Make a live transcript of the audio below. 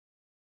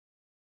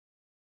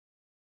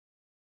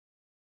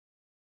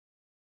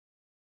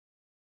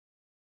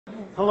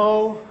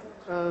Hello,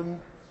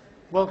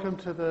 welcome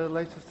to the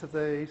latest of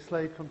the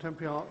Slade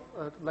Contemporary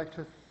Art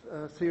lecture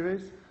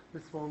series.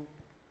 This one,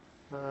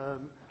 the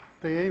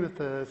aim of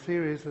the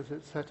series as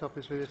it's set up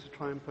is really to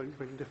try and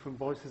bring different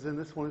voices in.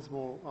 This one is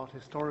more art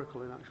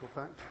historical in actual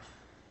fact.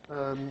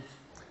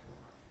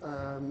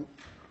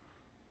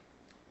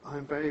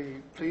 I'm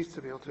very pleased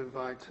to be able to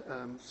invite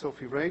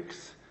Sophie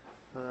Raikes,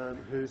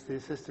 who's the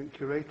Assistant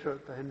Curator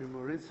at the Henry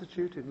Moore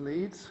Institute in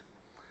Leeds.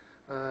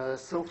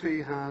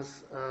 Sophie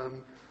has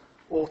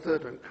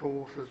authored and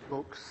co-authored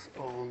books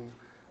on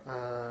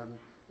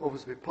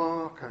Oversby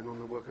Park and on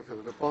the work of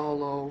Philip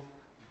Barlow,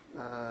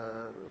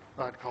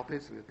 Bad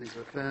Copies with Lise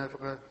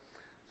Lefebvre.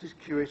 She's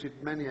curated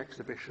many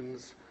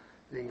exhibitions,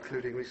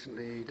 including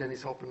recently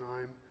Dennis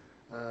Oppenheim,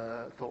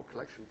 Thought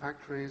Collection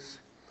Factories,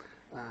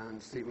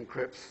 and Stephen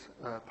Cripps,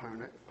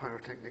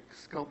 Pyrotechnic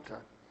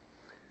Sculptor.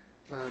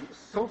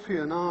 Sophie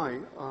and I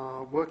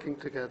are working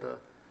together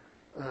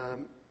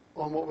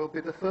on what will be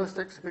the first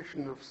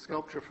exhibition of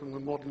sculpture from the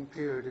modern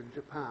period in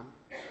Japan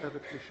ever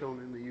to be shown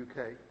in the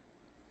UK.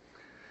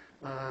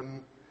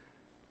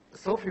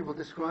 Sophie will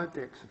describe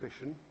the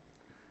exhibition,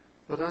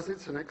 but as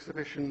it's an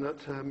exhibition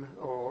that,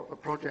 or a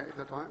project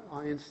that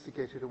I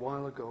instigated a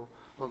while ago,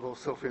 although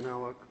Sophie and I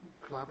are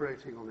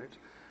collaborating on it,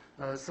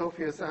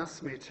 Sophie has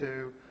asked me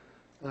to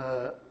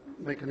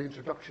make an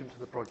introduction to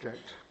the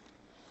project.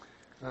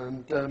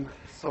 And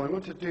so I'm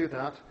going to do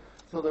that.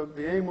 So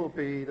the aim will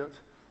be that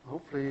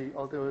hopefully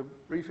I'll do a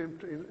brief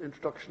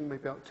introduction,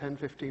 maybe about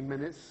 10-15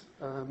 minutes,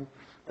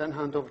 then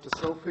hand over to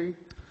Sophie,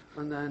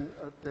 and then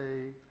at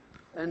the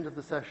end of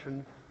the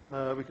session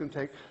we can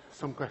take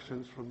some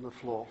questions from the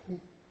floor.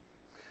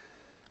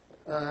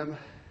 The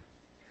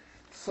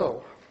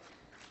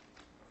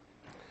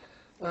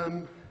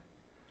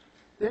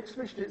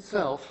exhibition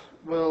itself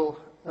will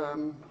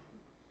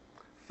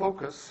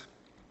focus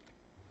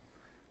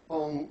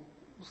on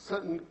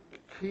certain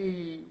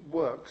key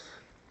works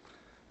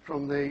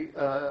from the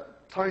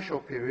Taisho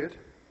period,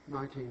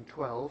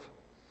 1912,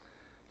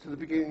 to the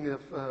beginning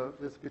of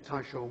this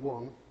Taisho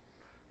 1,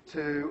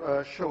 to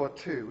Showa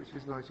 2, which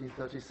is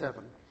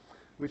 1937,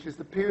 which is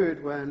the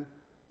period when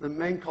the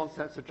main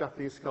concepts of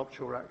Japanese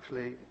sculpture were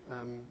actually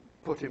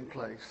put in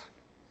place.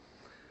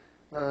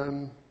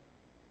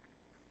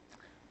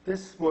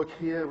 This work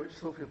here, which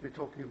Sophie will be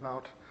talking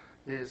about,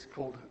 is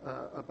called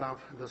About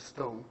the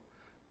Stone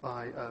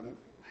by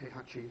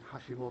Heihachi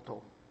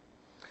Hashimoto.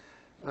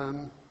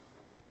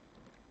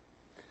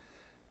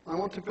 I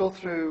want to go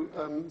through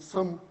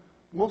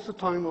most of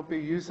the time we'll be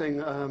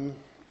using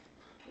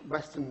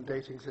Western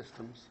dating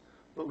systems,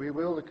 but we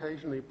will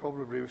occasionally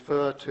probably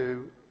refer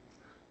to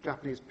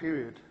Japanese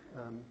period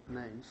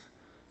names.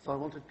 So I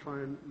want to try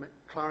and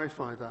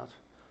clarify that.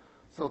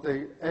 So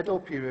the Edo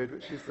period,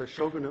 which is the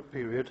shogunate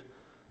period,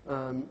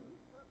 will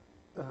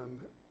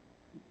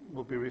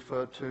be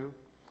referred to.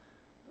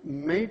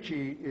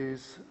 Meiji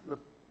is the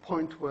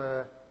point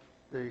where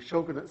the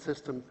shogunate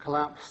system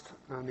collapsed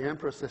and the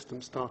emperor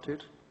system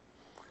started.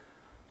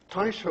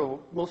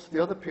 Taisho, most of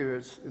the other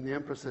periods in the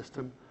emperor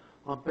system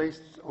are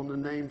based on the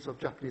names of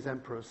Japanese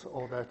emperors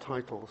or their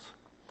titles.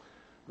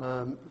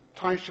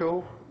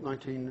 Taisho,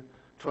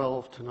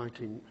 1912 to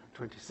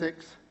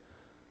 1926,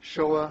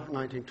 Showa,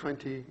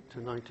 1920 to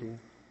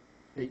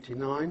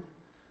 1989,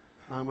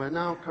 and we're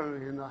now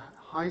currently in the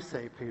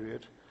Heisei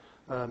period.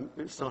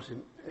 It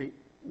started in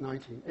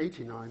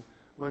 1989.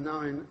 We're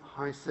now in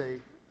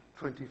Heisei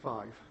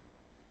 25.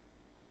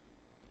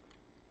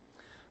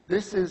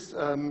 This is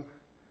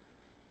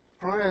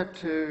prior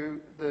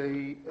to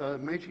the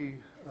Meiji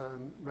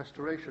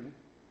restoration.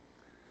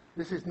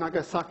 This is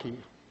Nagasaki,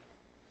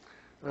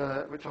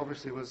 which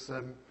obviously was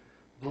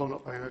blown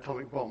up by an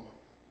atomic bomb.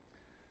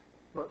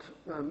 But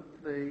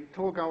the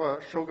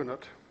Tokugawa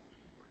shogunate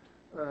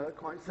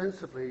quite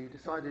sensibly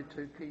decided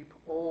to keep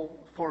all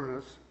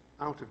foreigners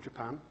out of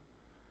Japan,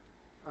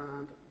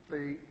 and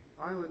the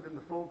island in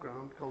the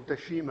foreground, called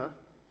Deshima,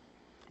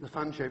 the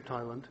fan-shaped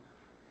island,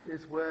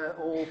 is where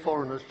all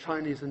foreigners,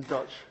 Chinese and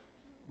Dutch,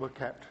 were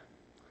kept.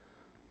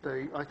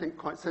 I think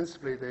quite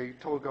sensibly the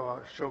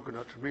Tokugawa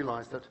shogunate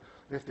realized that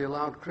if they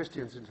allowed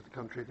Christians into the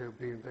country, they would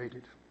be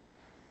invaded.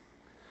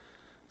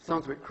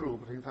 Sounds a bit cruel,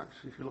 but in fact,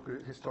 if you look at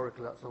it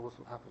historically, that's always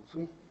what happens.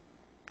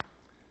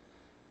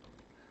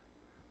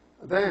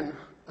 Then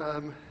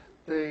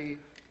the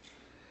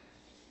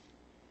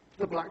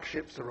black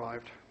ships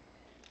arrived.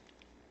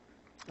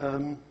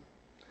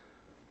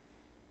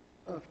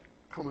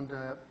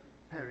 Commander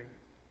Perry,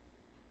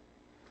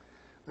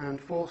 and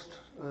forced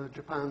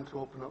Japan to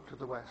open up to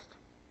the west.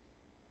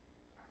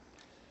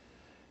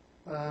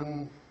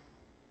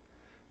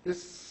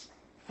 This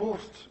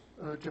forced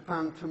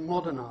Japan to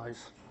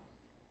modernize.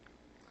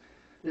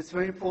 It's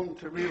very important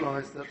to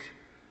realize that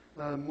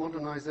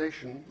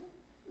modernization,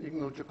 even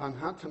though Japan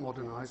had to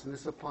modernize, and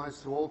this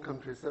applies to all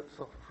countries that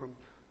suffer from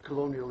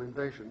colonial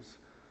invasions,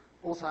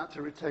 also had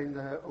to retain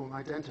their own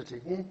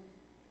identity.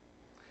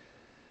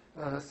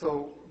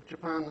 So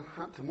Japan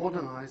had to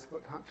modernize,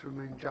 but had to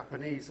remain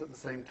Japanese at the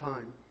same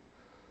time.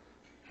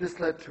 This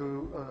led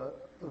to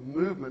a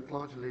movement,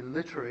 largely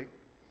literary,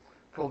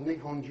 called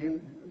Nihon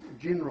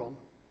Jinron,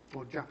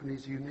 or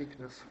Japanese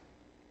uniqueness.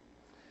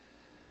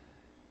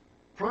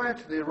 Prior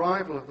to the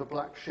arrival of the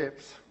black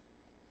ships,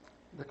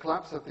 the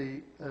collapse of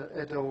the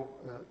Edo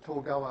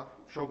Togawa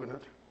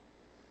shogunate,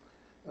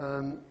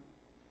 and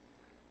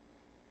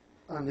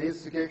the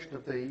instigation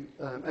of the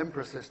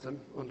emperor system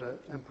under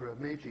Emperor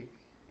Meiji,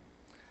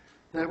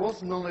 there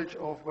was knowledge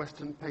of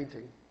Western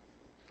painting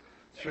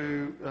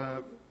through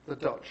the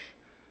Dutch,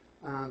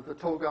 and the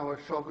Togawa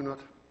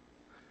shogunate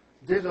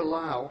did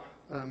allow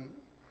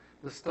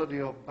the study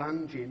of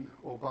Banjin,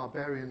 or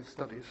barbarian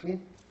studies.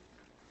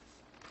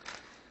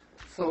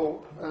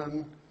 So,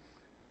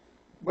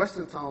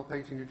 Western-style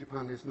painting in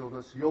Japan is known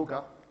as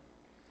yoga,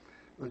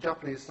 and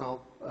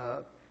Japanese-style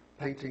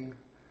painting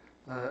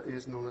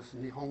is known as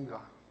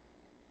nihonga.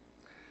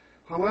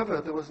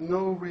 However, there was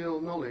no real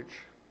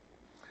knowledge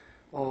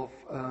of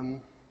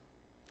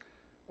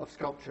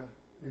sculpture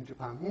in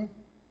Japan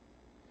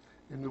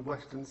in the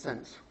Western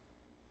sense.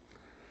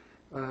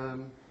 I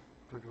don't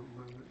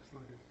remember the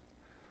slide.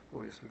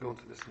 Oh yes, we'll go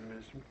into this in a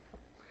minute.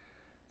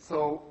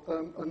 So,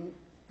 and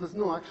there's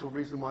no actual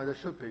reason why there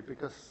should be,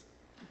 because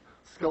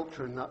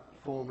sculpture in that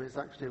form is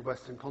actually a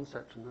Western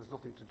concept, and there's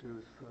nothing to do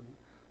with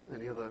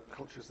any other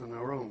cultures than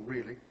our own,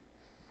 really.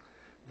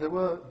 There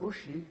were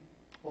bushi,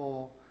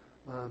 or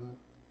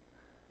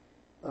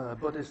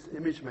Buddhist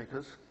image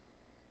makers,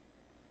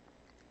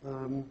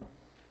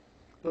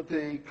 but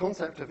the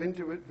concept of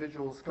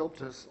individual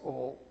sculptors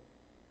or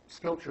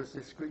sculpture as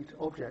discrete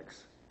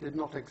objects did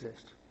not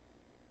exist.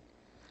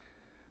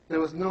 There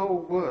was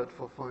no word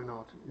for fine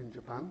art in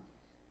Japan.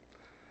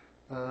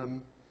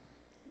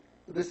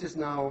 This is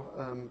now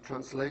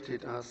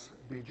translated as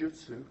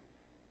bijutsu,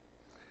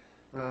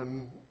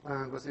 and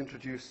was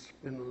introduced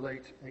in the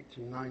late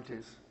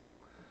 1890s,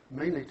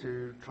 mainly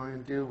to try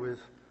and deal with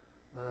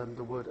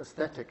the word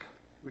aesthetic,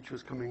 which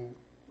was coming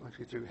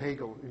actually through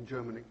Hegel in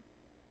Germany.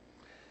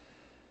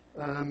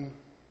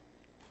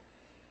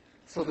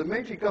 So the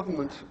Meiji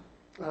government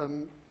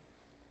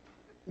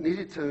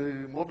needed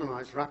to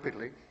modernize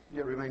rapidly,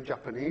 yet remain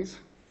Japanese,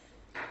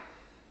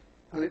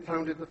 and it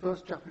founded the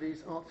first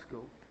Japanese art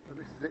school, and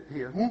this is it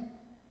here.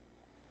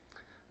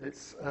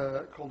 It's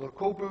called the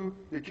Kobu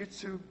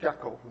Bijutsu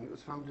Gakko, and it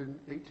was founded in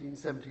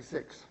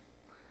 1876.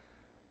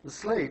 The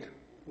Slade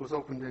was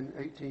opened in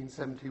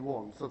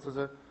 1871, so there's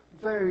a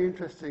very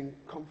interesting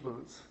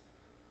confluence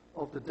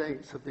of the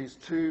dates of these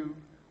two,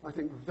 I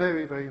think,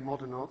 very, very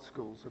modern art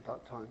schools at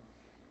that time.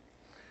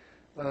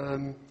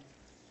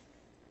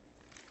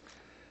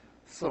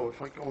 So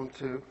if I go on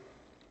to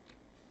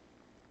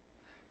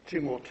two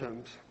more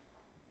terms.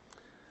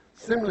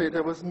 Similarly,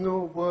 there was no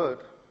word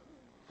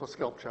for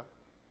sculpture.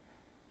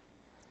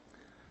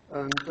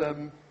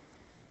 And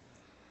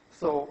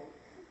so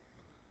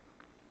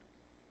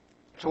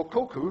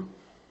Chokoku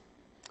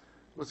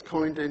was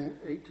coined in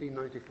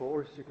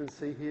 1894, as you can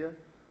see here.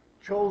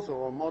 Chozo,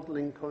 or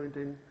modeling, coined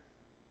in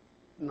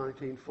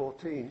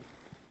 1914.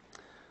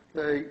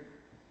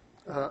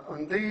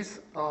 And this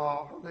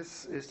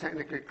is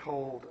technically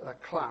called a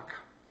claque,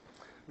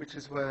 which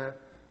is where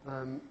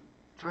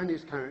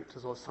Chinese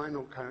characters or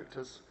Sino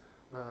characters,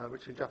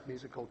 which in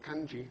Japanese are called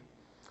kanji,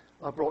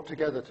 are brought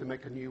together to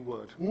make a new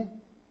word.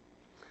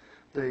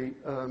 The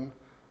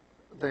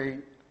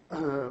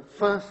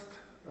first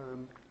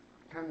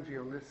kanji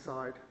on this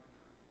side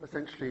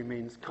essentially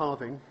means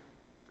carving,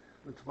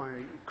 and to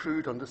my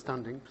crude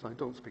understanding, because I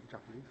don't speak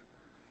Japanese,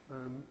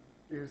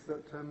 is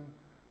that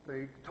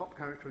the top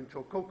character in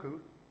Chokoku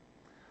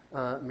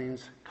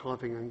means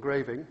carving and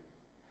engraving,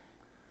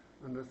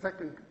 and the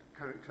second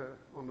character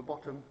on the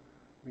bottom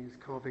means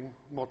carving,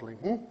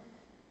 modeling.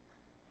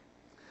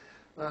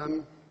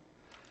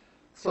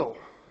 So,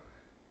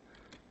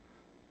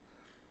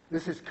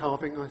 this is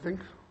carving, I think.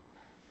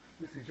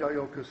 This is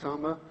Yayoi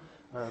Kusama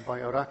by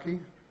Araki,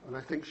 and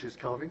I think she's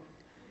carving.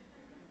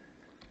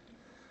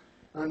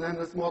 And then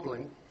there's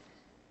modeling.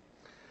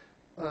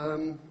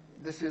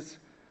 This is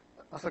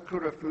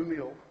Asakura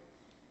Fumio.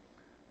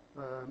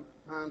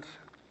 And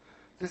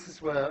this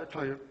is where I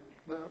try to,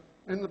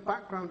 in the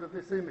background of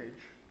this image,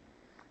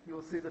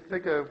 you'll see the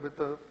figure with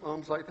the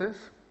arms like this.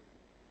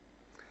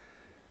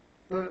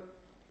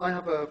 I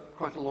have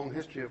quite a long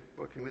history of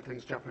working with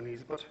things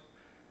Japanese, but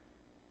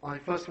I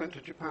first went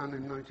to Japan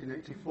in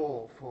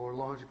 1984 for a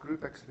large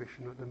group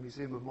exhibition at the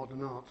Museum of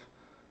Modern Art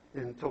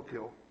in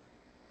Tokyo,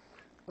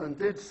 and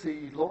did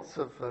see lots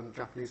of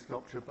Japanese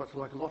sculpture, but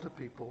like a lot of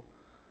people,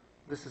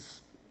 this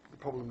is the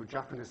problem with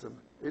Japanism.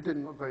 It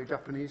didn't look very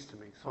Japanese to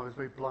me, so I was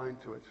very blind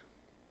to it.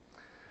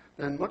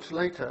 Then much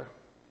later,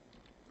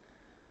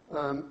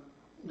 I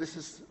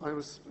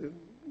was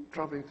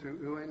traveling through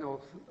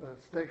Ueno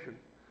Station,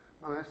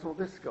 and I saw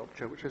this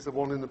sculpture, which is the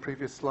one in the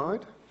previous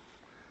slide.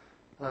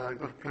 I've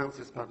got to pronounce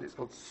this badly. It's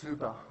called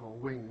Tsuba, or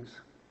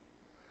wings.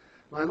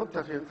 And I looked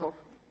at it and thought,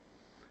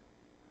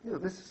 you know,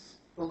 this,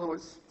 although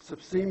it's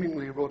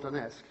seemingly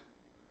Rodin-esque,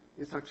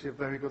 it's actually a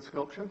very good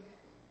sculpture.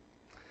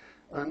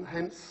 And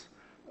hence,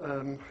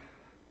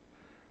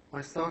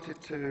 I started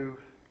to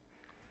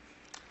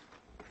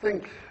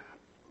think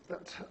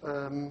that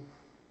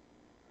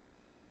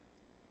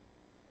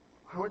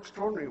how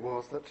extraordinary it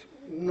was that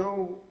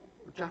no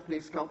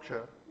Japanese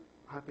sculpture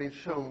had been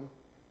shown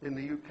in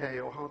the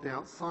UK or hardly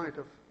outside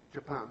of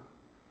Japan.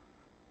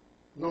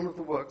 None of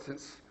the work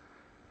since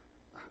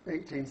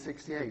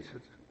 1868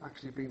 had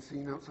actually been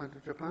seen outside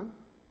of Japan.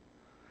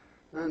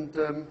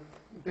 And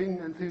being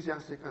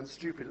enthusiastic and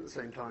stupid at the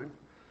same time,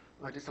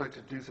 I decided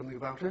to do something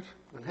about it,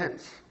 and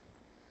hence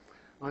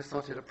I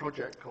started a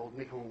project called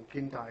Nihon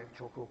Kindai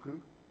Chokoku.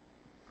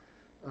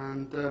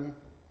 And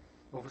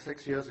over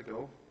 6 years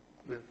ago,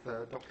 with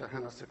Dr.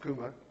 Hana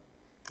Sakuma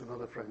and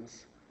other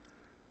friends,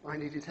 I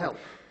needed help.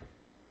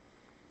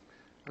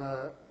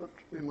 But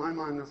in my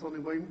mind, there's only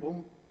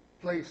one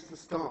place to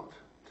start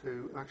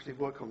to actually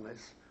work on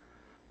this,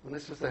 and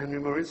this was the Henry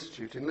Moore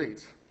Institute in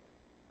Leeds.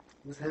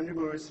 This Henry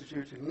Moore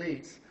Institute in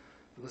Leeds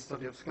for the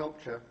study of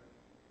sculpture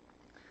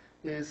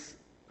is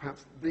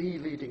perhaps the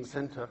leading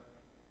centre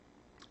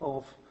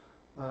of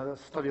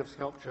study of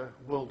sculpture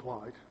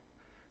worldwide.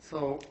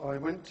 So I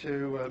went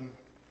to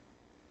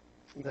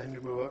the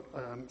Henry Moore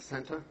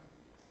Centre,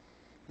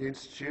 the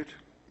Institute,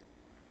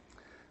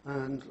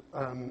 and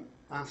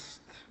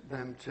asked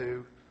them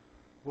to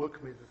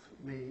work with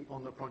me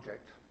on the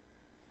project.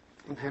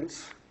 And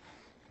hence,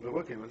 we're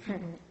working with it.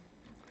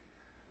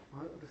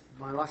 This is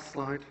my last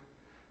slide.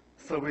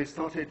 So we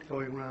started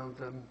going around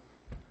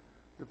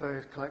the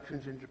various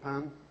collections in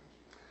Japan.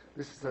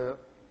 This is a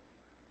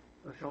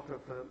shot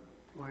of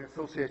my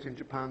associate in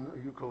Japan,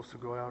 Yuko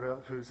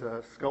Sugawara, who's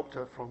a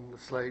sculptor from the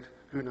Slade,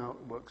 who now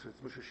works with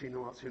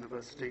Musashino Arts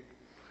University.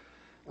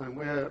 And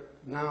we're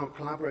now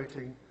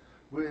collaborating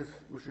with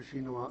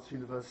Musashino Arts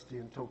University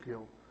in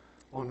Tokyo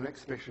on an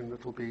exhibition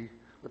that will be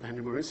at the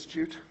Henry Moore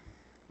Institute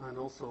and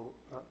also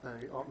at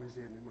the Art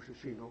Museum in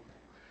Musashino.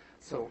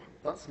 So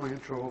that's my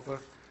intro over.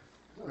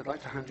 I'd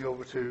like to hand you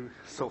over to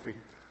Sophie.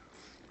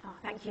 Oh,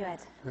 thank you, Ed.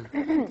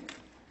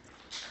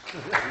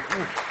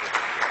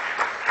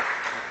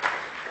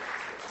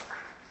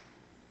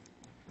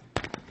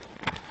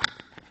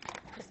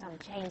 Just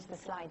change the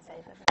slides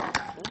over very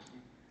quickly.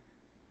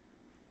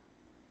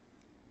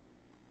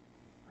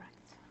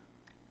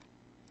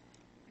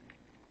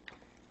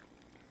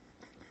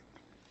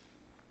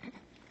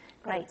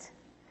 Great.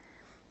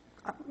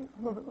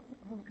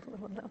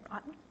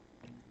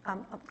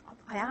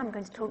 I am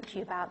going to talk to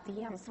you about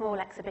the small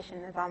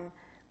exhibition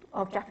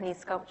of Japanese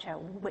sculpture,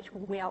 which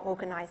we are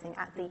organising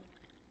at the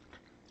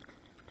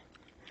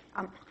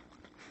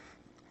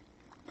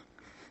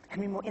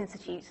Henry Moore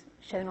Institute,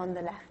 shown on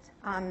the left,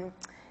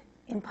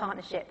 in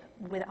partnership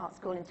with Art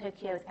School in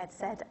Tokyo, as Ed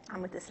said,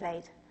 and with the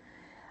Slade.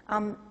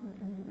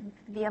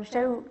 The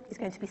show is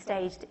going to be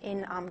staged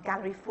in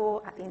Gallery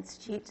 4 at the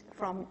Institute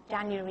from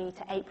January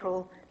to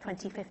April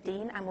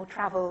 2015, and will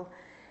travel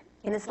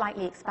in a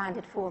slightly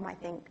expanded form, I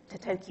think, to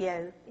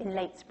Tokyo in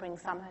late spring,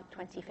 summer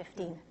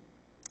 2015.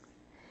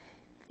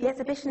 The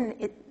exhibition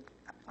is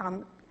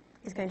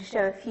going to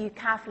show a few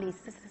carefully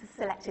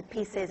selected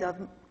pieces of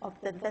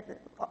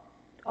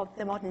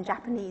the modern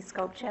Japanese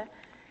sculpture,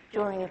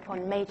 drawing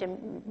upon major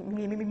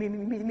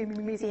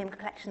museum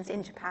collections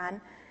in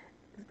Japan,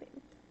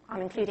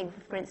 including,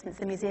 for instance,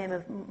 the Museum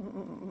of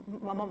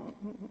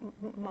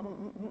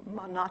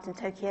Modern Art in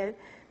Tokyo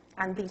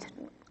and the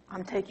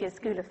Tokyo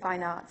School of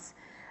Fine Arts,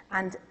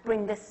 and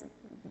bring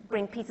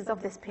pieces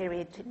of this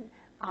period to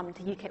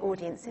UK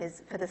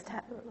audiences for the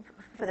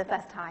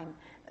first time,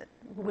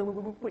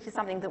 which is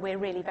something that we're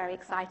really very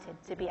excited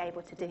to be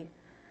able to do.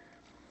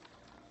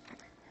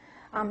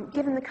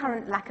 Given the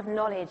current lack of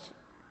knowledge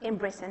in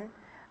Britain,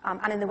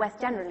 and in the West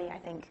generally, I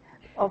think,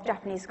 of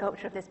Japanese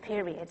sculpture of this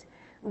period,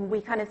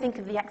 we kind of think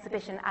of the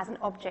exhibition as an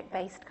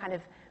object-based kind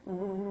of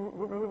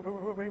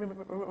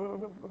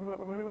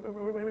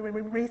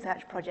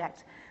research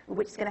project,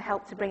 which is going to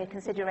help to bring a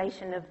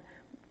consideration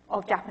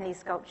of Japanese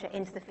sculpture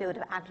into the field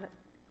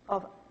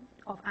of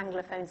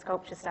Anglophone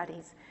sculpture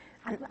studies.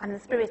 And in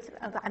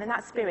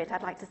that spirit,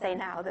 I'd like to say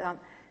now that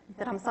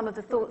some of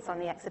the thoughts on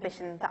the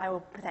exhibition that I will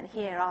present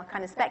here are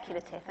kind of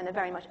speculative and are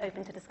very much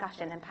open to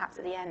discussion, and perhaps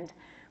at the end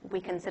we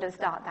can sort of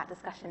start that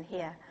discussion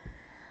here.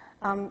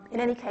 In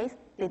any case,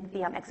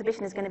 the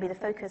exhibition is going to be the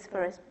focus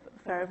for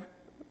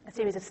a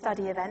series of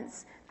study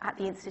events at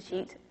the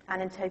Institute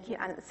and in Tokyo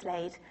and at the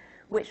Slade,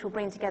 which will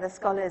bring together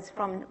scholars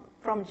from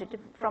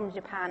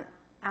Japan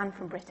and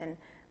from Britain,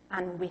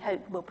 and we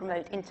hope will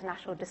promote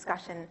international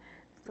discussion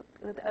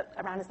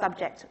around a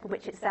subject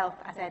which itself,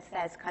 as Ed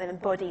says, kind of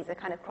embodies a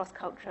kind of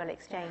cross-cultural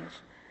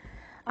exchange.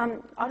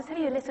 I'll just tell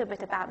you a little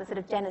bit about the sort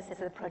of genesis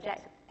of the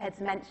project.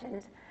 Ed's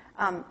mentioned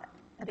a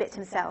bit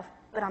himself,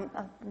 but I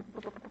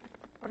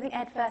think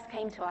Ed first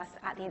came to us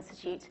at the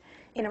Institute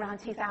in around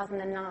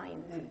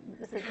 2009,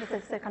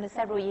 so kind of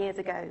several years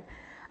ago.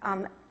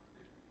 I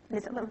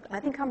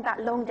think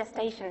that long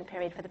gestation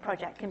period for the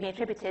project can be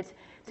attributed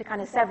to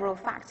kind of several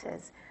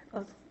factors.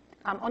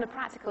 On a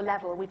practical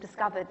level, we've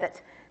discovered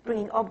that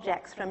bringing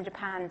objects from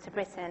Japan to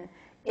Britain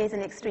is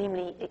an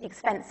extremely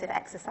expensive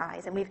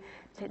exercise, and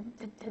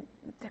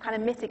to kind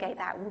of mitigate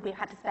that, we've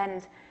had to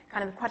spend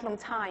kind of quite a long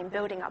time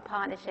building up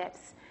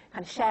partnerships,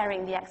 kind of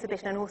sharing the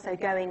exhibition, and also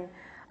going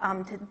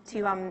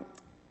to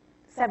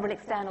several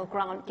external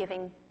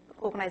grant-giving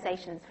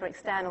organisations for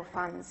external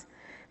funds.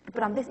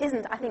 But this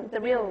isn't, I think, the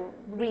real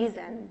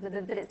reason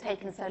that it's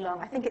taken so long.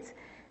 I think it's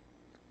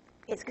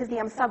because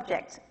the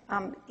subject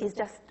is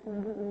just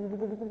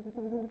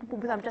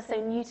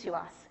so new to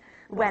us.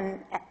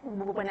 When Ed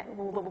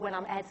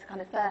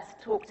kind of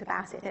first talked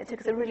about it, it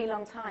took us a really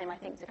long time, I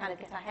think, to kind of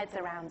get our heads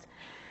around,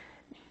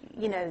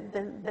 you know,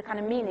 the kind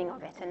of meaning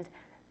of it and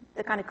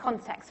the kind of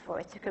context for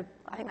it.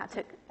 I think that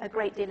took a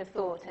great deal of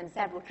thought and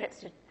several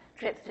trips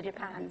to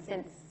Japan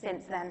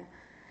since then.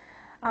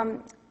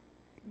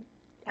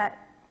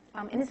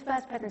 In his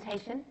first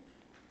presentation,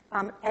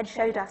 Ed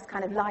showed us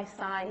kind of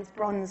life-size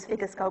bronze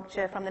figure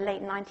sculpture from the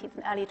late 19th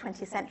and early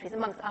 20th centuries,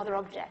 amongst other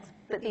objects,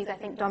 but these, I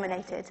think,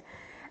 dominated.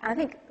 And I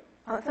think,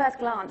 at first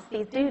glance,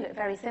 these do look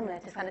very similar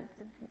to kind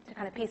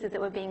of pieces that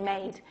were being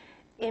made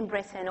in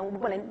Britain, or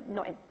well,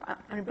 not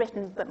in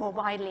Britain, but more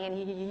widely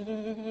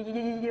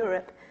in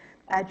Europe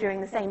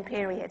during the same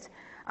period,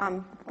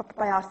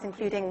 by artists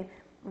including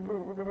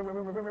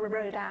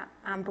Rodin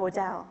and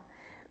Bourdelle.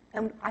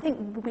 And I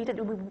think we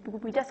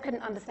just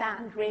couldn't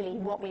understand really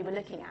what we were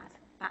looking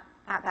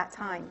at that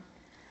time.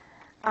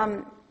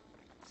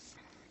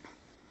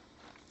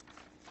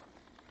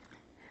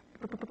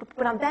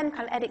 But then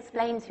kind of Ed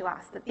explained to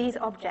us that these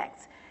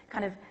objects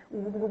kind of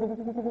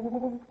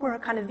were a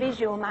kind of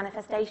visual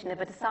manifestation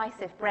of a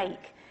decisive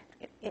break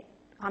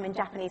in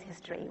Japanese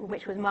history,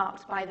 which was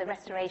marked by the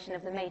restoration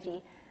of the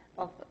Meiji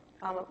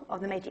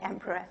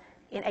Emperor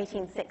in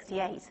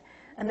 1868,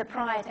 and that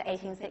prior to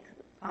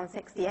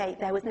 1868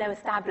 there was no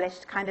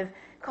established kind of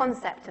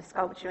concept of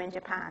sculpture in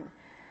Japan.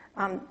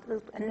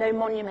 No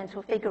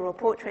monumental figure or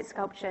portrait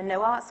sculpture,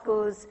 no art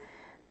schools,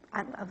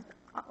 and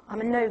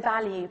no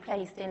value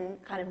placed in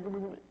kind of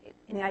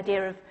in the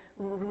idea of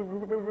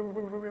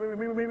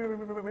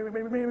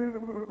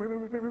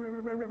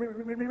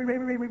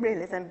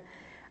realism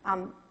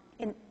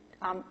in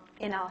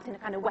art in a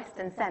kind of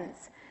Western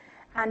sense.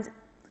 And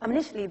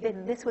initially,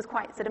 this was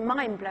quite sort of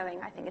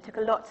mind-blowing. I think it took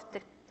a lot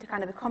to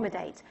kind of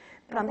accommodate.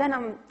 But then,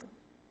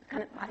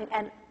 kind of, I think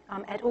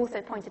Ed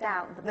also pointed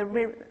out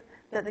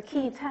that the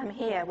key term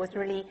here was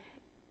really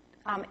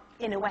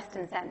in a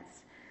Western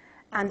sense,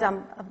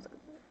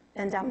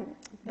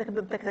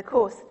 because of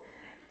course,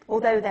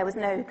 although there was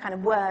no kind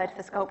of word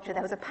for sculpture,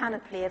 there was a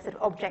panoply of sort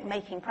of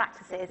object-making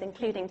practices,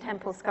 including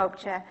temple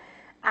sculpture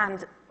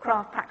and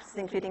craft practices,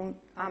 including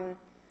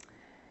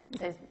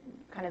those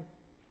kind of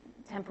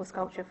temple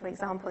sculpture, for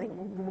example,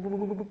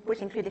 which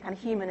included kind of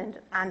human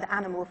and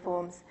animal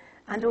forms,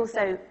 and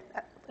also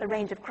a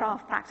range of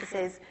craft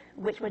practices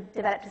which were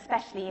developed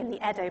especially in the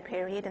Edo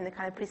period, in the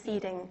kind of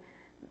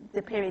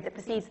the period that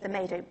precedes the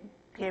Meiji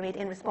period,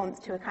 in response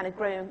to a kind of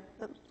growing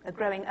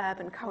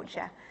urban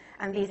culture.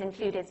 And these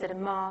included sort of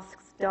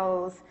masks,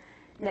 dolls,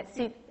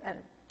 netsuke,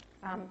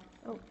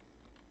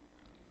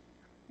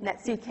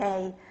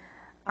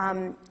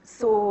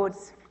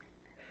 swords,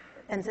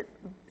 and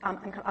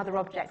other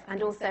objects,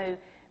 and also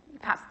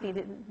perhaps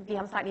the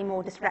slightly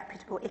more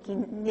disreputable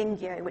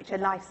iki-ningyo, which are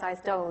life-size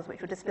dolls,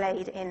 which were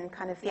displayed in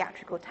kind of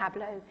theatrical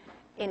tableau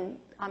in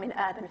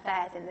urban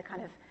fairs in the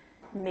kind of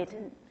in the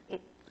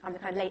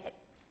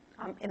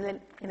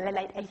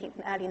late 18th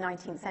and early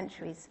 19th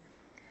centuries.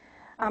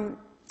 And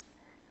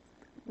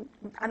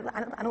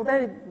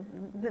although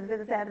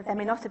there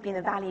may not have been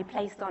a value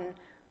placed on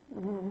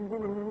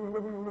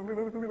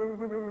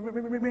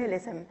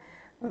realism,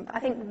 I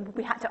think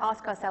we had to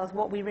ask ourselves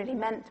what we really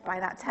meant by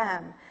that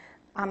term.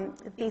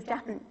 These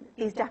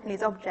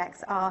Japanese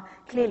objects are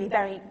clearly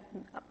very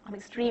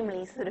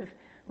extremely sort of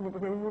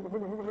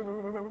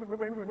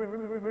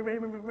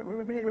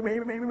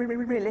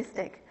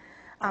realistic,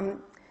 and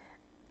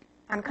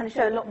kind of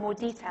show a lot more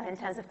detail in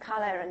terms of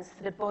colour and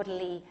sort of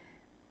bodily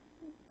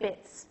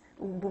bits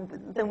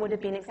than would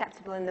have been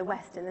acceptable in the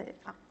West in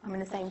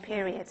the same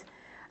period.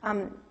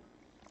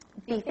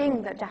 The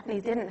thing that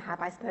Japanese didn't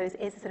have, I suppose,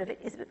 is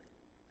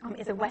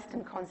a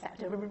Western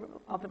concept of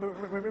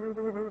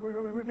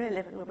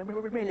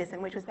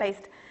realism, which was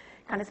based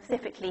kind of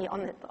specifically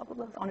on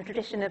a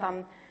tradition of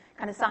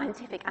kind of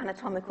scientific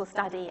anatomical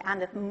study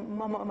and of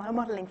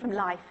modelling from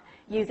life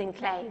using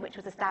clay, which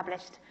was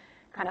established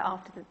kind of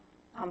after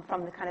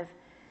from the kind of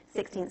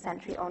 16th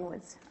century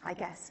onwards, I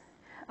guess.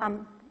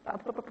 But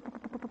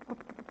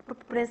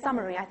in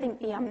summary, I think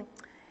the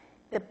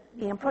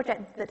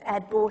project that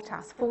Ed brought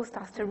us forced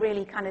us to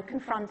really kind of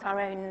confront our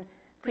own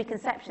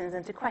preconceptions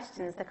and to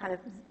question to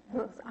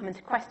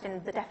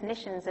question the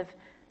definitions of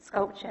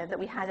sculpture that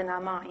we had in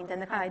our mind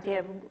and the kind of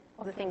idea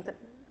of the things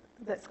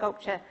that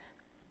sculpture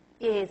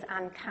is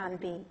and can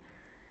be.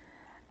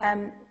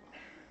 And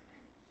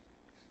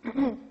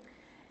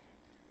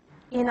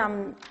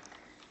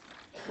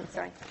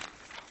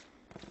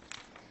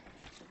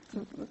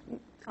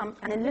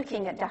in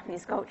looking at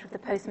Japanese sculpture of the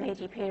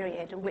post-Meiji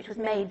period, which was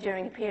made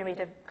during a period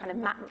of kind of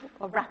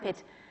rapid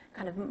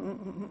kind of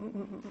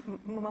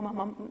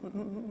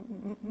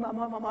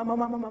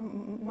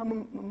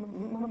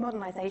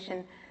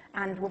modernization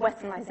and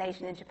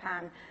westernization in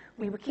Japan,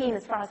 we were keen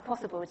as far as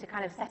possible to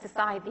kind of set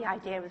aside the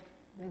idea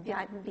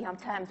the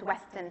terms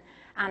Western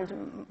and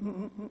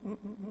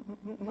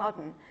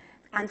modern,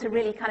 and to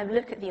really kind of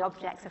look at the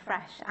objects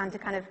afresh and to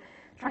kind of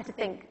try to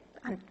think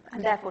and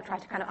therefore try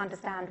to kind of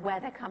understand where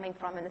they're coming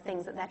from and the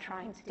things that they're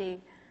trying to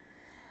do.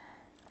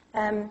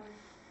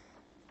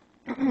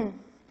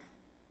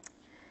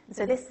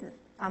 So this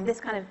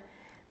kind of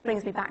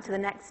brings me back to the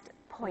next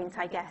point,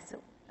 I guess.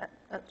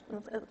 Ed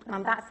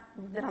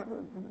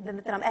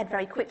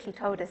very quickly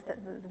told us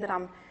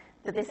that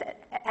this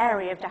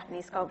area of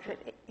Japanese sculpture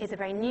is a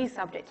very new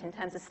subject in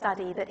terms of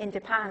study, that in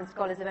Japan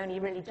scholars have only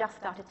really just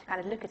started to kind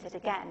of look at it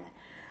again.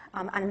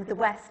 And the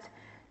West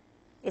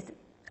is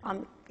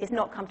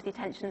not come to the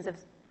attentions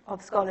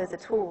of scholars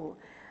at all.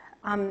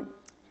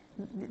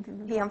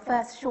 The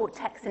first short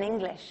text in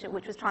English,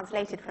 which was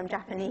translated from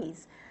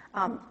Japanese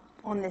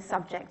on this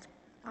subject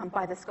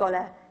by the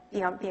scholar,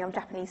 the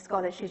Japanese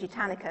scholar Shuji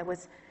Tanaka,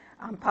 was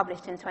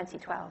published in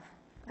 2012.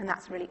 And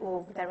that's really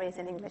all there is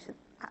in English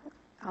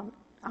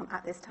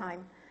at this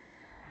time.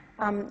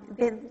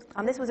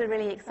 This was a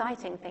really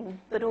exciting thing,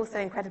 but also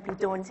incredibly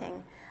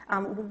daunting.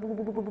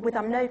 With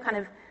no kind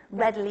of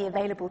readily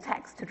available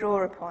text to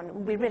draw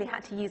upon, we really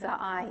had to use our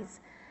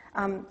eyes.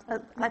 And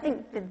I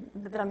think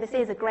that this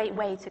is a great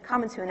way to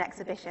come into an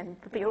exhibition,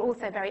 but you're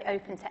also very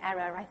open to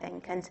error, I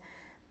think. And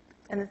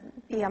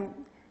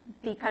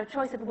the kind of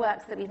choice of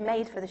works that we've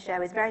made for the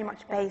show is very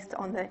much based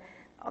on the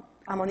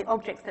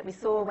objects that we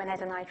saw when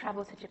Ed and I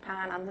travelled to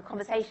Japan and the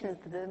conversations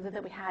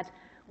that we had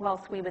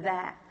whilst we were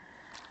there.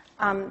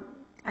 And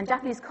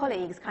Japanese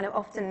colleagues kind of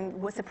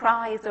often were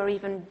surprised or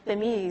even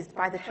bemused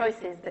by the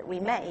choices that we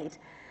made.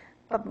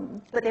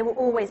 But they were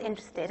always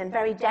interested, and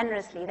very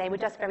generously they were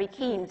just very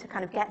keen to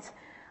kind of get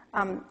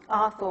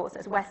our thoughts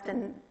as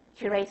Western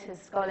curators,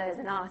 scholars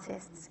and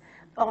artists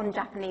on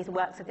Japanese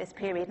works of this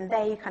period. And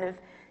they kind of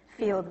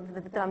feel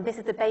that this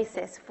is the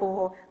basis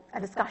for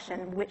a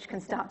discussion which can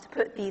start to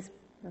put this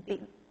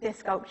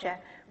sculpture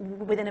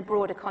within a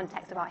broader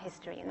context of art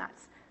history, and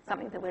that's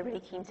something that we're really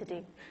keen to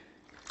do.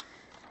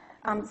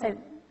 So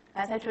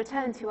to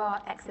return to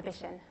our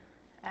exhibition.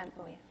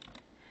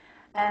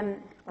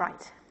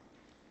 Right.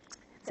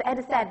 So Ed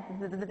has said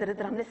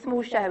that this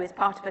small show is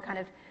part of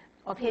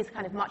his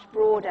kind of much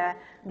broader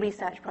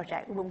research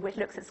project, which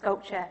looks at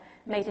sculpture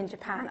made in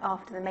Japan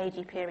after the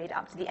Meiji period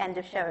up to the end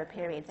of Showa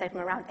period, so from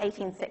around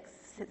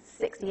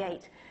 1868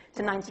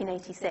 to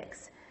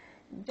 1986.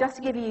 Just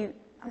to give you,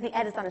 I think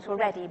Ed has done it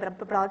already,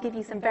 but I'll give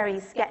you some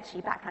very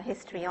sketchy background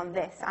history on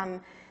this.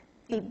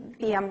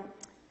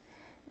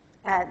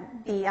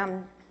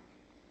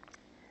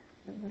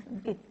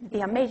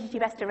 The Meiji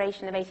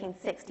restoration of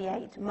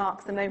 1868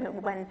 marks the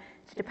moment when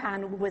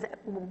Japan was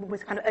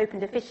kind of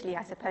opened officially,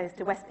 I suppose,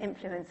 to West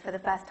influence for the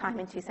first time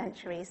in 2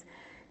 centuries.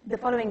 The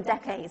following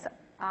decades,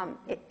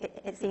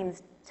 it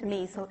seems to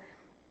me, saw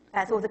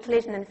the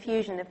collision and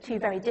fusion of 2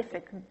 very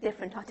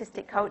different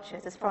artistic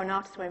cultures as foreign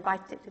artists were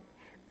invited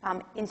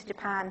into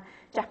Japan.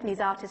 Japanese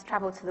artists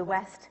travelled to the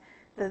West.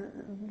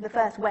 The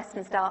first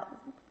Western-style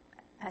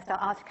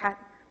art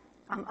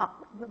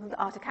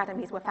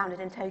academies were founded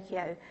in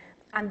Tokyo,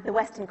 and the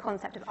Western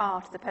concept of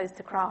art as opposed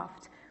to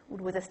craft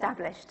was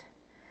established.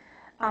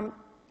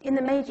 In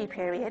the Meiji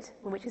period,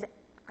 which is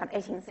kind of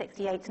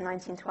 1868 to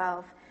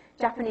 1912,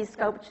 Japanese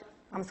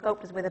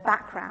sculptors with a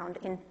background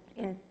in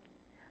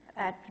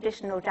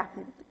traditional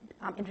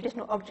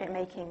object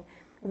making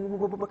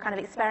were kind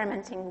of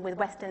experimenting with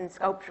Western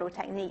sculptural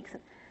techniques,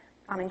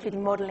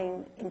 including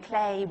modelling in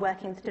clay,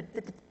 working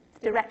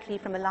directly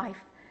from a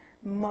life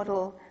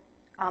model,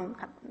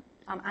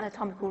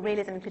 anatomical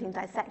realism, including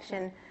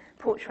dissection,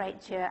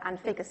 portraiture, and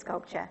figure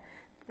sculpture.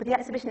 But the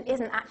exhibition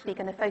isn't actually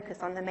going to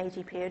focus on the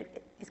Meiji period.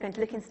 It's going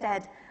to look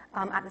instead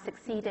at the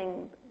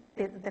succeeding,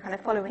 the kind of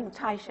following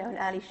Taisho and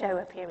early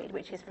Showa period,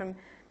 which is from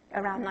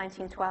around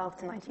 1912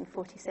 to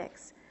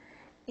 1946.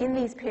 In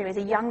these periods,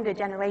 a younger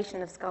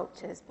generation of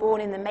sculptors,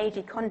 born in the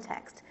Meiji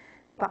context,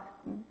 but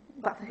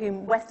for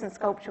whom Western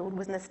sculpture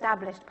was an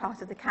established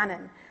part of the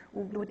canon,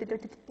 were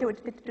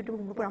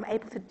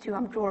able to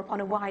draw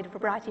upon a wide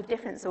variety of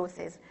different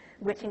sources,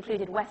 which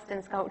included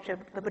Western sculpture,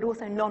 but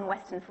also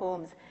non-Western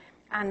forms,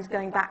 and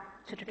going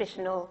back to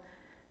traditional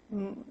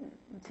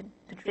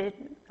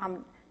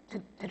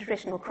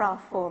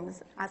craft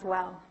forms as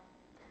well.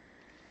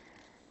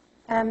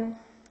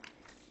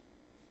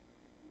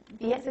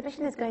 The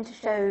exhibition is going to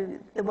show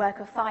the work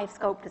of 5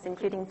 sculptors,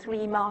 including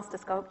 3 master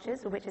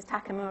sculptures, which is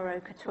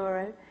Takamuro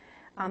Katoro,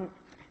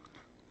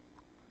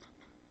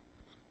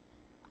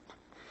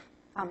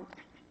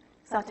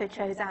 Sato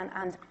Chozan,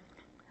 and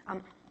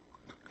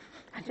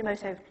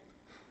Hajimoto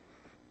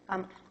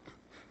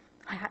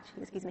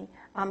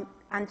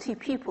and 2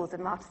 pupils of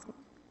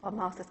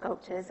master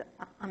sculptures,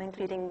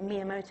 including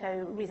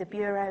Miyamoto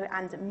Rizaburo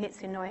and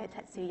Mitsunoya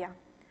Tetsuya.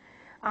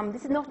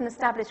 This is not an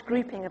established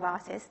grouping of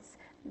artists,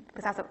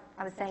 because as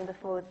I was saying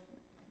before,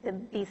 the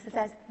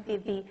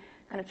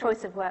kind of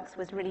choice of works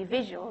was really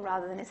visual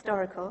rather than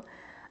historical.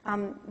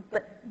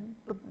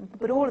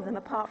 But all of them,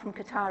 apart from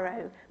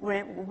Curator, were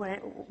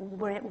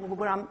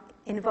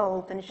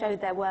involved and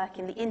showed their work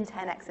in the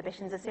Intern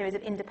exhibitions, a series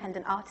of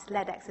independent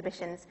artist-led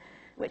exhibitions,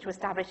 which were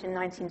established in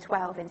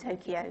 1912 in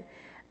Tokyo,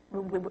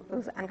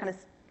 and kind of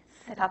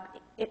set up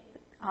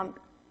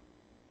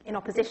in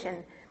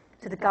opposition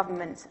to the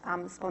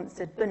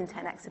government-sponsored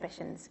Bunten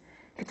exhibitions.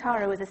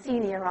 Curator was a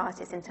senior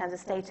artist in terms of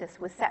status,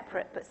 was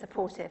separate but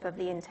supportive of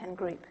the Intern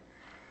group.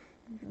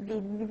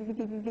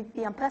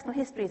 The personal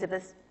histories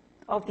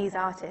of these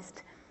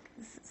artists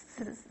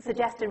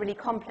suggest a really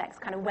complex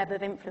kind of web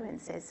of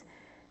influences.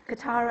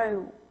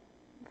 Curator,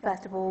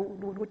 first of all,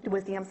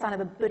 was the son of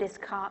a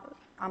Buddhist carver,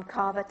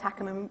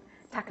 Takamura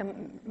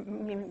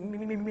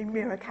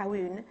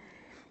Kawun,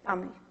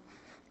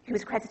 who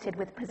was credited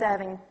with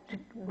preserving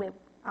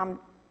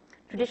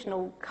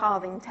traditional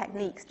carving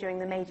techniques during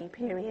the Meiji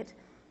period.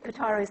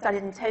 Curator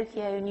studied in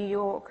Tokyo, New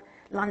York,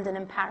 London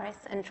and Paris,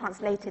 and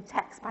translated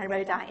texts by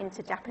Roda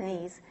into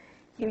Japanese.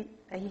 He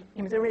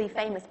was a really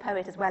famous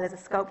poet as well as a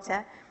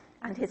sculptor,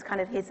 and his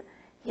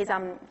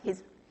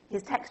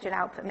textured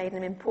output made him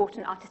an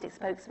important artistic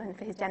spokesman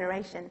for his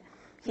generation.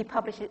 He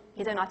published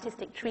his own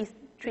artistic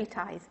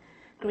treatise,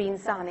 Green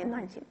Sun, in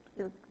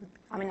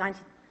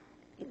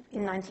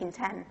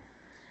 1910.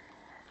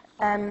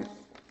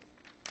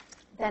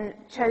 Then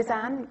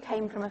Chozan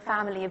came from a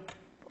family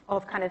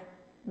of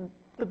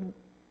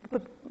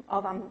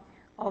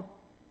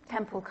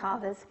temple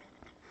carvers.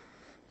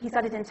 He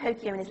studied in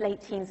Tokyo in his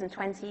late teens and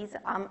 20s,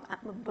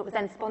 but was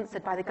then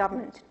sponsored by the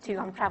government to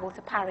travel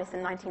to Paris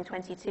in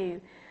 1922,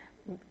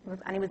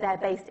 and he was there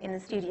based in the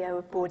studio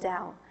of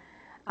Bourdelle.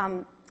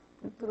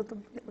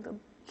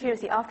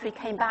 Curiously, after he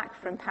came back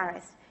from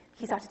Paris,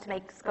 he started to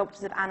make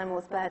sculptures of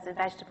animals, birds, and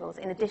vegetables,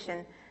 in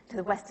addition to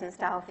the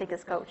Western-style figure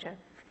sculpture,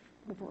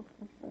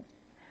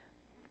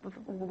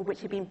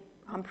 which had been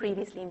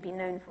previously been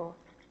known for.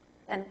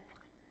 And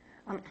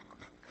I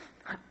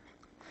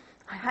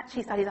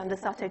actually studied under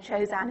Sato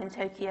Chozan in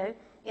Tokyo.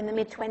 In the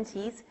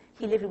mid-20s,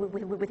 he lived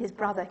with his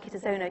brother,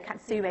 Kitazono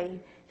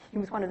Katsue, who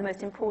was one of the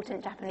most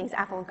important Japanese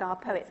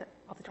avant-garde poets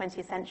of the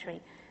 20th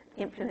century,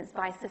 influenced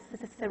by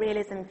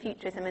Surrealism,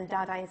 Futurism, and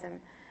Dadaism.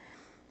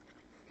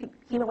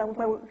 He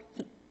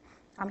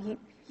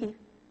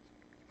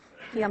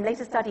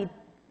later studied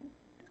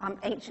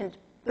ancient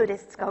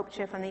Buddhist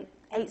sculpture from the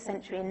 8th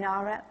century in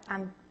Nara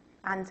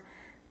and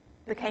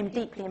became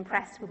deeply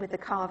impressed with the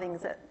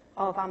carvings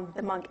of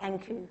the monk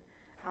Enku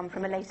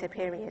from a later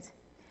period.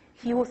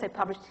 He also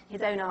published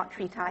his own art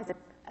treatise,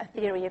 A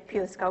Theory of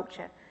Pure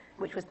Sculpture,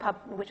 which was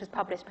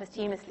published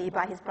posthumously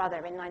by his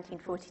brother in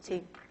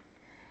 1942.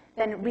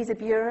 Then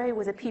Rizaburo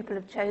was a pupil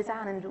of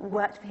Chozan and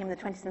worked for him in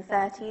the 20s and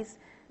 30s,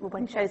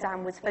 when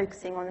Chozan was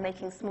focusing on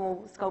making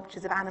small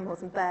sculptures of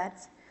animals and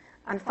birds.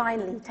 And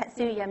finally,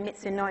 Tetsuya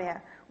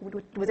Mitsunoya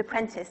was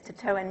apprenticed to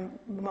Toen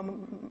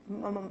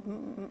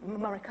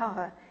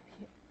Morikawa.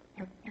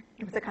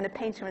 He was a kind of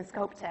painter and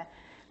sculptor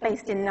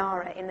based in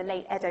Nara in the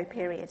late Edo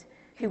period,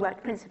 who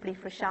worked principally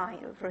for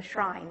a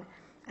shrine,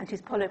 and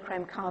whose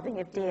polychrome carving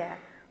of deer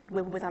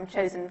was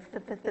chosen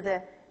for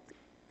the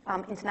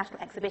international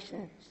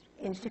exhibition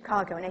in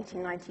Chicago in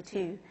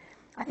 1892.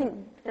 I think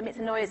the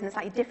Mitsunoya is in a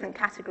slightly different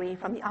category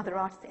from the other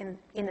artists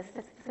in the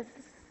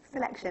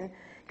selection,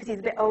 because he's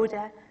a bit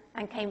older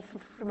and came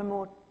from a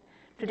more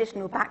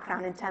traditional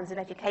background in terms of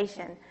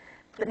education.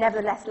 But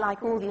nevertheless,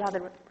 like all the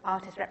other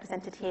artists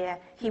represented here,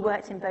 he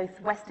worked in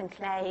both Western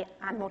clay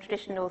and more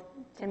traditional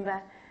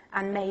timber,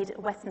 and made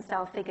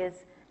Western-style figure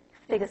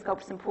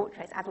sculptures and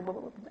portraits, as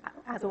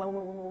well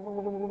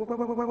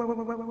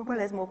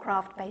as more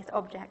craft-based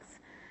objects.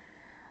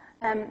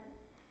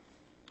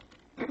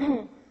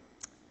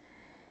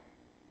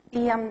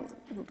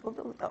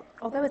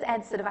 Although, as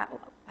Ed sort of, I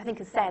think,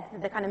 has said,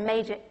 the kind of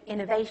major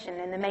innovation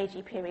in the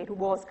Meiji period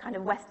was kind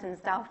of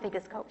Western-style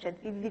figure sculpture,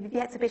 the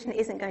exhibition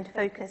isn't going to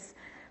focus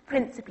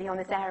principally on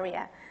this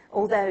area,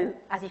 although,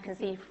 as you can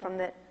see from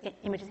the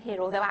images here,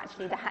 although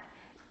actually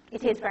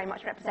it is very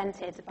much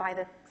represented by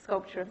the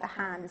sculpture of the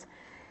hand.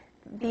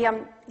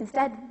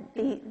 Instead,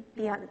 the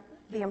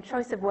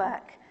choice of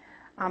work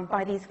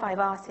by these 5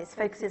 artists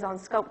focuses on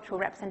sculptural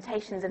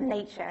representations of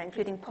nature,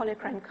 including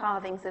polychrome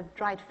carvings of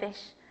dried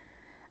fish,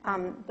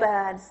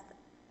 birds,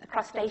 a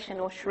crustacean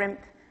or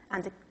shrimp,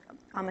 and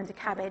a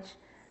cabbage,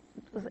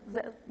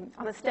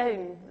 on a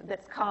stone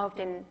that's carved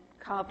in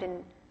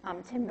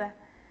timber,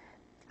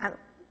 and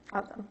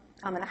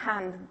a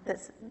hand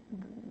that's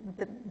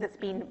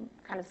been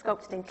kind of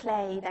sculpted in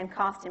clay, then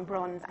cast in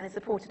bronze, and is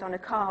supported on a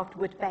carved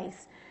wood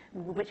base,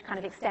 which kind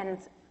of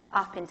extends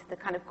up into the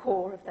kind of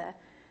core of the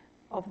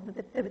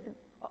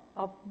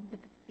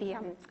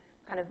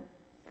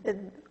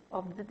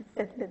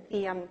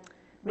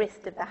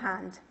wrist of the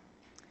hand.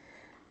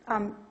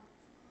 I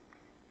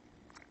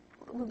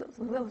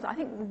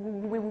think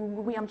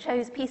we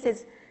chose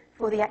pieces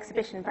for the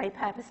exhibition very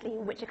purposely,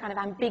 which are kind of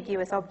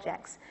ambiguous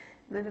objects.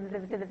 They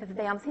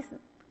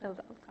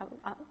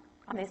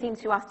seem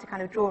to us to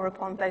kind of draw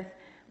upon both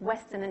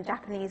Western and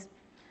Japanese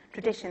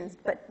traditions,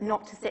 but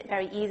not to sit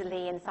very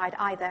easily inside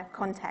either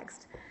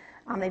context.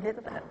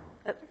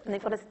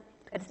 They've got a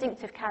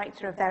distinctive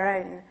character of their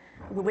own,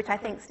 which I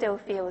think still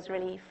feels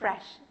really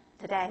fresh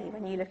today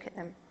when you look at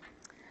them.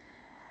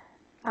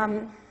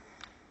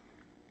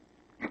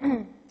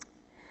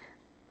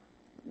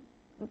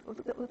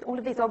 All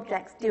of these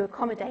objects do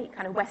accommodate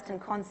kind of Western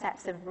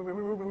concepts of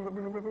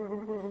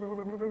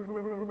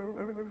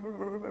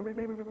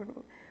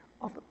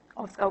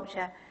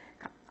sculpture.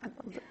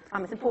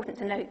 It's important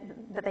to note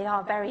that they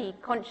are very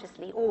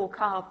consciously all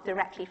carved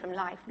directly from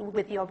life,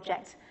 with the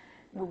object,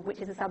 which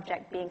is the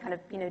subject, being kind of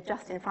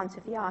just in front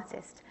of the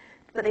artist.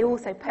 But they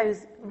also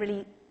pose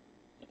really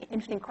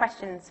interesting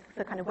questions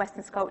for kind of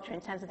Western sculpture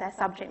in terms of their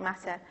subject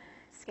matter,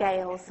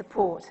 scale,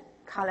 support,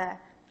 colour,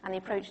 and the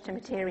approach to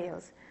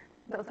materials.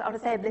 But I'll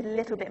say a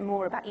little bit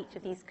more about each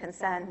of these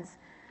concerns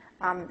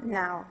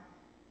now.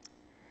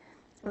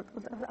 In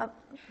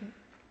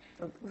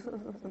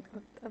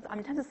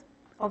terms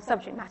of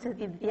subject matter,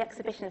 the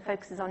exhibition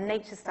focuses on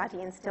nature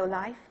study and still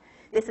life.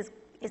 This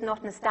is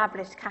not an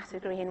established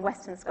category in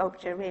Western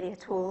sculpture really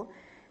at all.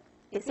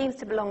 It seems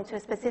to belong to a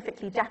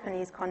specifically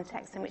Japanese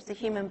context in which the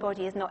human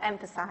body is not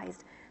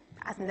emphasized,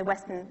 as in the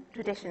Western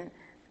tradition,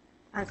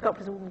 and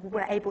sculptors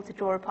were able to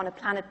draw upon a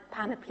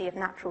panoply of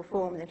natural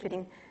forms,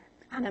 including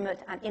animate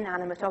and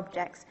inanimate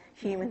objects,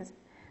 humans,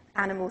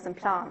 animals, and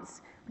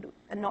plants,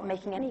 and not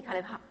making any kind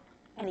of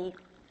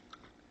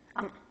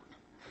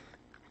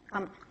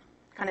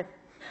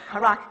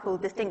hierarchical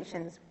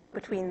distinctions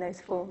between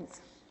those forms.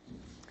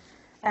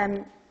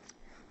 And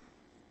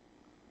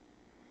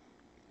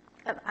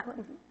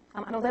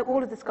although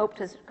all of the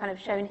sculptors kind of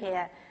shown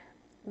here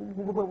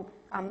were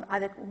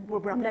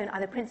known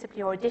either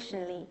principally or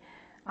additionally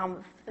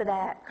for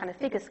their kind of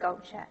figure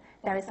sculpture,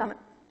 there is some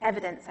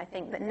evidence, I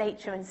think, that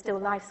nature and still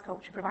life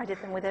sculpture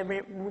provided them with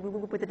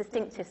a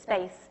distinctive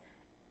space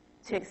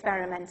to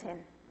experiment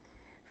in.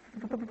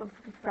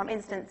 For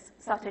instance,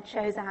 Sato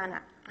Chozan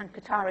and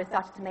Curator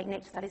started to make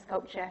nature study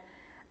sculpture,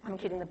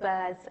 including the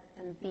birds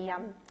and the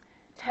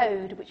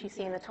toad, which you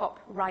see in the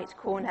top right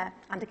corner,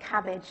 and a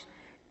cabbage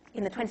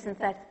in the 20s and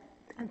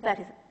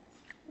 30s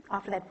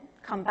after they'd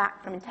come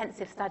back from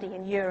intensive study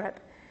in Europe.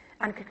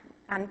 And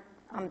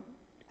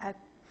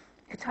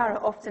Curator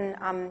often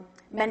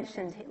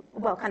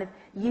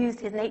used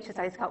his nature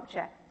study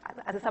sculpture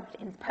as a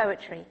subject in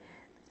poetry,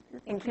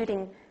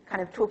 including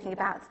kind of talking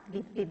about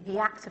the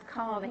act of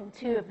carving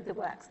two of the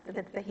works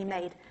that he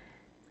made,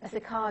 a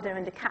cicada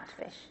and a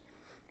catfish.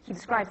 He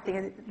describes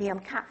the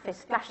catfish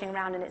splashing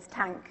around in its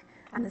tank,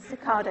 and the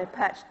cicada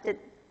perched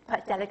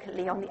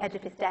delicately on the edge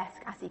of his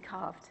desk as he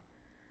carved.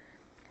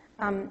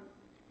 In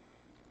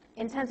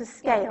terms of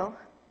scale,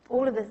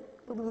 all of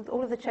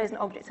the chosen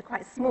objects are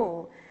quite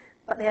small,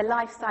 but they are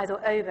life-size or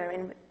over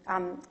in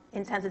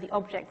terms of the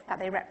objects that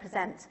they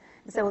represent.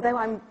 And so although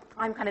I'm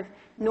kind of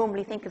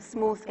normally think of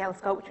small-scale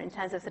sculpture in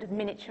terms of sort of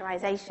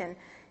miniaturization,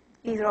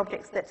 these are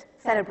objects that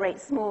celebrate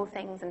small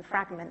things and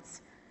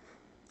fragments.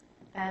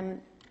 In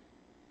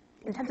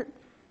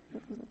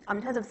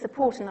terms of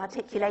support and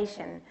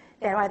articulation,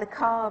 they're either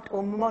carved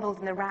or modelled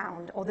in the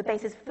round, or the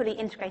base is fully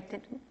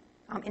integrated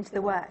into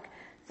the work.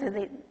 So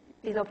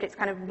these objects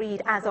kind of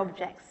read as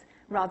objects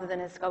rather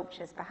than as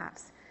sculptures,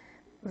 perhaps.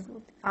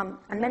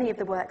 And many of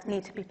the works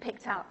need to be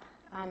picked up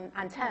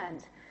and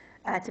turned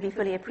to be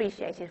fully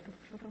appreciated.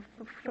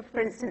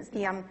 For instance,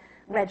 the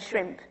red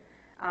shrimp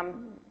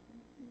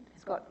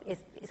is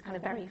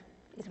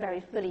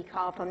very fully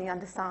carved on the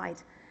underside.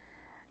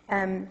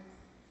 And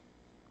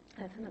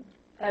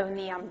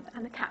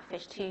the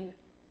catfish too,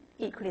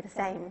 equally the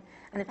same.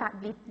 And in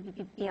fact,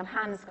 the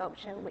hand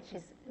sculpture, which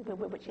is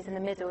in the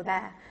middle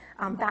there,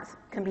 that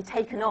can be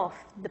taken off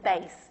the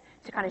base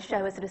to kind of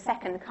show a sort of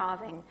second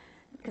carving,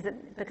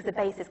 because the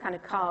base is kind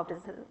of carved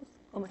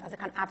almost as a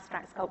kind of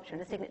abstract sculpture,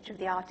 and the signature of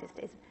the artist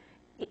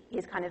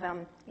is kind of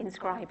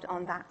inscribed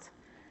on that.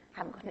 I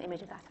haven't got an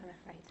image of that, I'm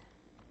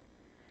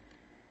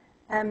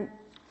afraid.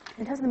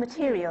 In terms of the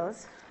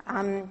materials,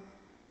 I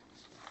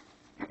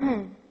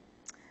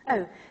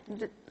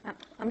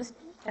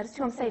just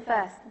want to say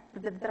first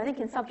that I think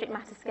in subject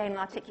matter, scale, and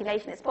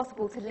articulation, it's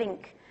possible to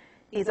link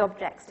these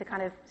objects to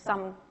kind of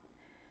some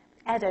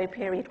Edo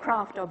period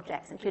craft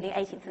objects, including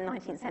 18th and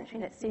 19th century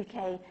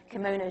Netsuke,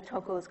 kimono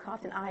toggles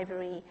carved in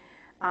ivory,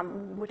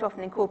 which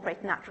often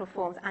incorporate natural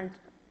forms, and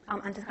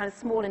to kind of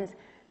small and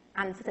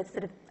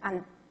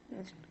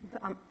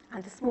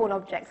to small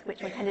objects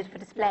which are intended for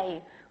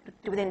display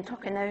within the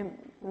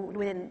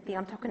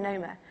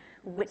tokonoma,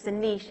 which is a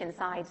niche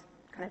inside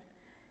kind of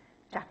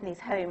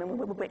Japanese home, and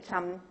which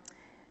kind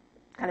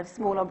of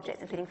small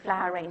objects, including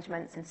flower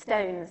arrangements and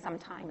stones,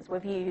 sometimes were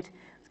viewed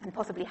and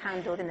possibly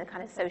handled in a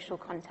kind of social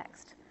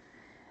context.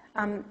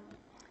 In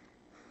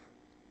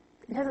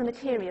terms of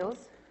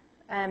materials,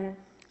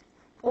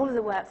 all of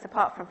the works,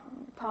 apart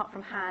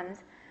from hand,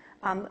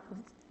 are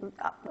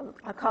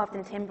carved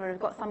in timber, have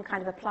got some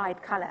kind of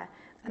applied colour,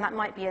 and that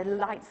might be a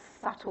light,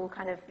 subtle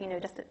kind of,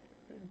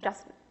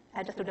 just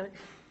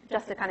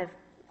a kind of,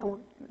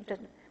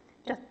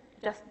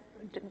 just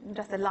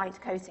just a light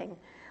coating,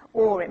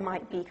 or it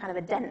might be kind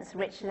of a dense,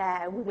 rich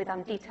layer with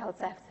undetailed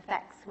surface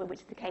effects, which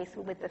is the case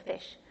with the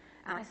fish,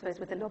 and I suppose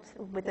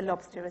with the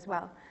lobster as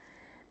well.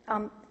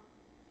 I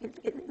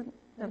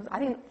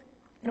think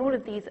in all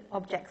of these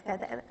objects,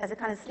 there's a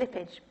kind of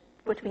slippage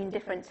between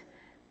different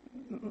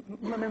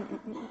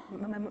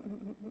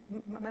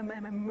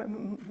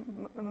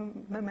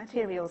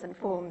materials and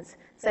forms.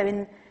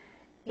 So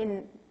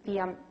in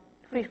the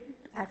fruit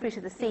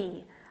of the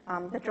sea,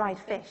 the dried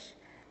fish,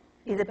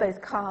 these are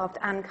both carved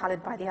and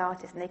coloured by the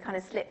artist, and they kind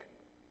of slip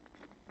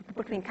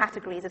between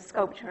categories of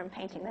sculpture and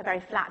painting. They're very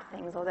flat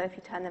things, although if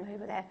you turn them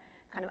over, they're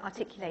kind of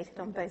articulated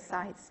on both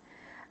sides.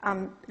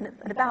 And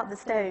about the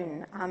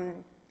stone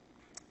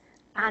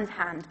and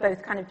hand,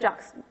 both kind of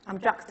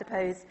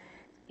juxtapose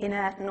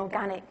inert and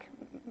organic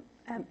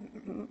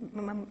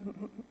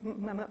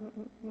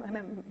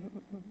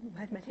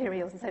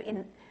materials. And so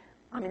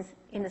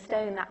in the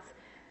stone, that's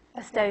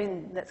a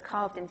stone that's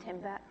carved in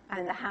timber, and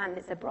in the hand,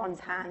 it's a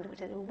bronze hand, which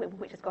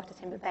has got a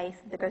timber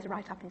base that goes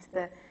right up into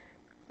the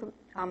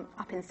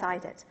up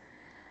inside it.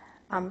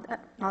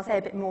 I'll say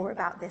a bit more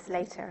about this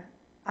later.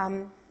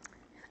 And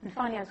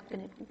finally, I was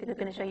going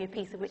to show you a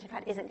piece of which, in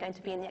fact, isn't going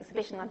to be in the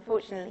exhibition,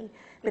 unfortunately,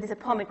 but it's a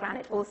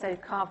pomegranate also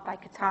carved by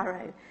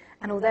Curator.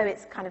 And although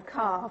it's kind of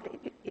carved,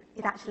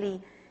 it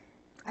actually,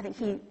 I think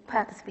he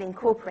purposefully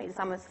incorporated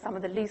some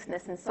of the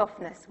looseness and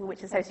softness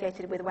which is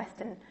associated with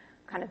Western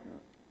kind of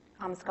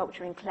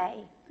sculpture in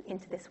clay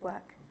into this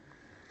work.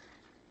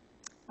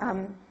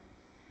 I'll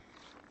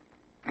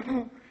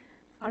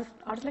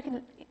just look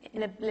in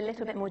a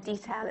little bit more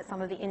detail at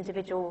some of the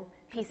individual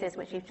pieces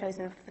which we've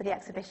chosen for the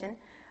exhibition.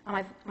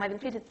 I've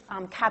included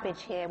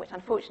cabbage here, which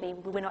unfortunately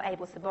we were not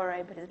able to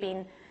borrow,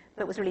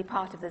 but was really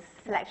part of the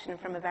selection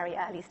from a very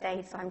early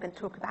stage, so I'm going to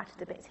talk about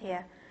it a bit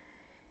here.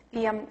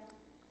 The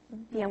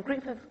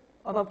group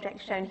of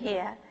objects shown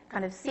here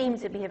kind of seem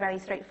to be a very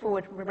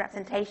straightforward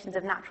representations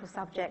of natural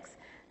subjects: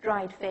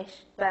 dried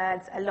fish,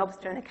 birds, a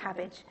lobster and a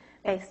cabbage,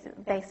 based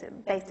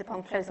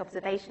upon close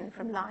observation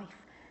from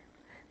life.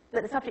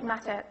 But the subject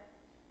matter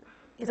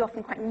is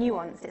often quite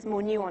nuanced. It's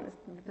more nuanced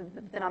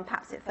than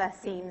perhaps it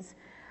first seems.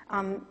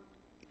 For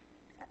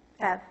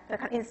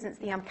instance,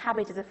 the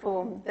cabbage is a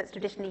form that's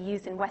traditionally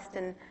used in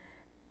Western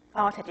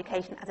art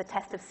education as a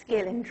test of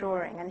skill in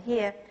drawing. And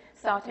here,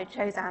 Sato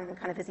Chozan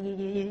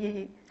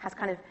has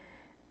kind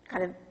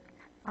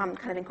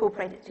of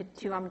incorporated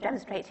to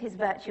demonstrate his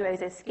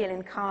virtuoso skill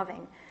in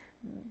carving,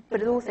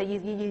 but it also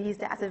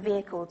used it as a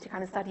vehicle to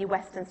kind of study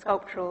Western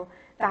sculptural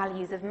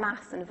values of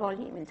mass and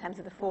volume in terms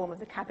of the form of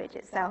the cabbage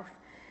itself.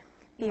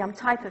 The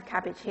type of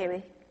cabbage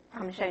here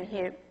shown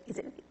here is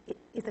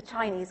a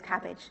Chinese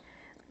cabbage,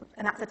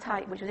 and that's a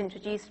type which was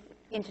introduced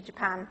into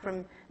Japan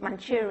from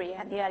Manchuria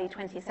in the early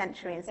 20th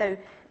century. And so,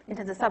 in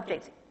terms of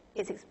subject,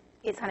 it's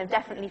kind of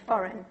definitely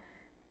foreign,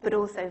 but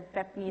also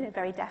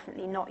very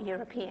definitely not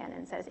European.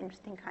 And so, it's an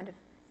interesting kind of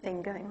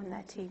thing going on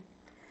there too.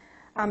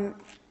 And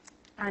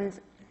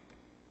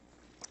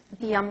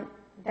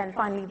then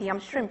finally, the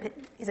shrimp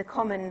is a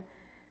common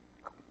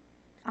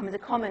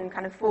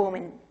kind of form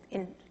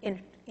in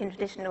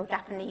traditional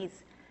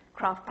Japanese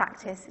craft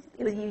practice.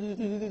 It was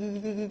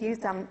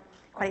used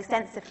quite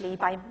extensively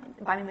by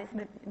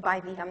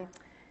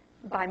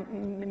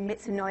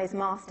Mitsunoi's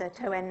master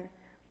Toen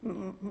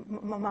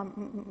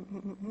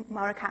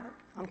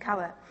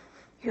Marakawa,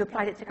 who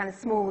applied it to kind of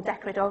small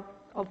decorative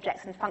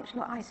objects and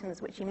functional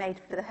items which he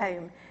made for the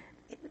home,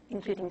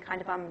 including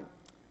kind of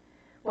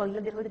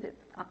the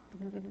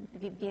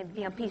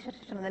piece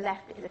on the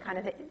left is a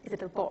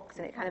little box,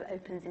 and it kind of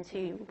opens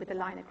into with a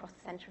line across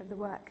the centre of the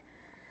work.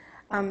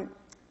 You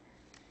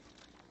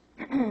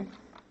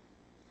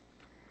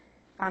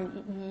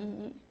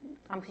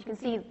can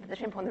see that the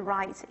shrimp on the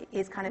right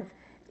is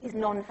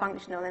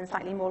non-functional and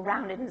slightly more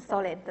rounded and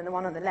solid than the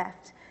one on the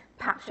left,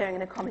 perhaps showing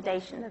an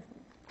accommodation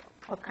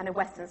of kind of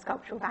Western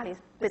sculptural values,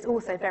 but it's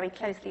also very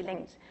closely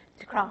linked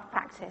to craft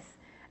practice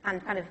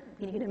and kind of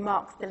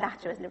marks the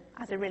latter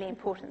as a really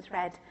important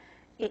thread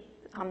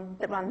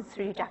that runs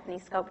through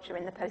Japanese sculpture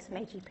in the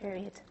post-Meiji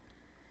period.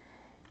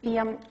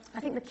 I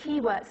think the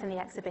key works in the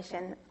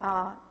exhibition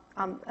are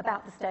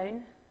about the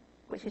stone,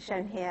 which is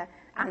shown here,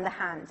 and the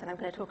hands, and I'm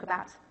going to talk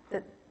about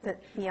the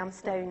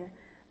stone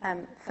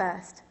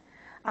first.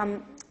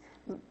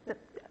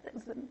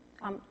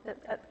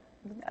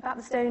 About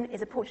the stone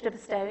is a portrait of a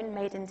stone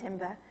made in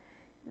timber,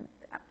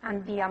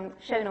 and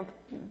shown on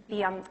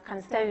the kind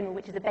of stone,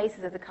 which is the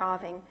basis of the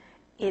carving,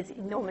 is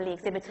normally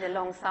exhibited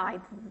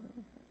alongside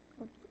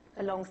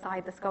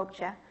the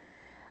sculpture.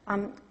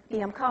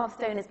 The carved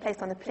stone is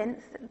placed on the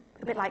plinth,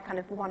 a bit like kind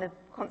of one of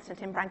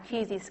Constantine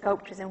Brancusi's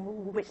sculptures, in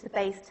which the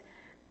base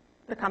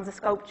becomes a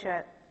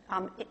sculpture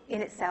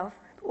in itself,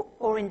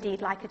 or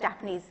indeed like a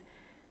Japanese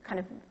kind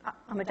of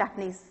a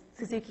Japanese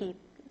Suzuki,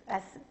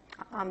 I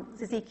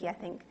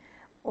think,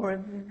 or a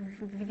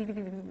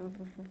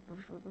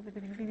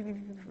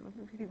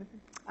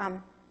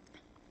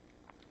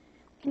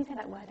can you say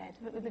that word, Ed?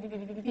 I'll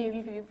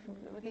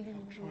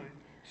try.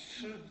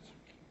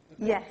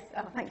 Yes.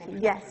 Oh, thank you.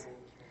 Yes.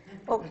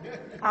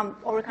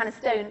 or a kind of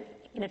stone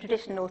in a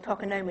traditional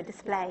tokonoma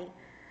display.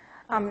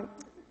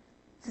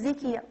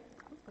 Tsuzuki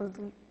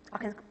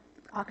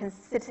are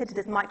considered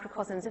as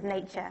microcosms of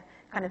nature,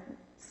 kind of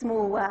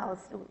small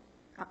worlds,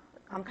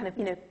 kind of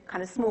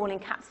small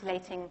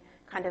encapsulating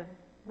kind of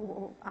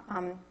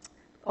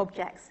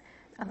objects.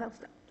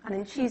 And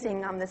in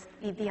choosing the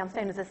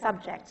stone as a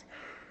subject,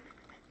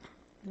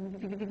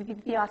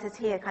 the artist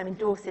here kind of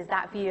endorses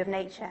that view of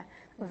nature,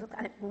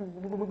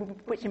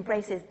 which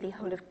embraces the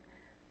whole of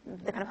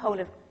the kind of whole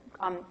of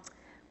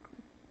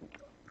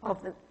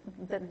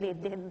the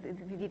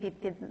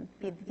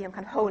kind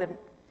of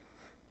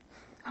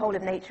whole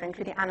of nature,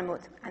 including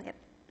animals and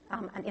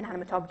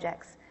inanimate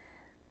objects,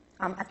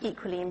 as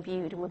equally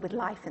imbued with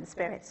life and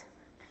spirit.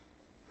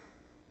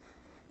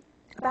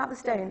 About the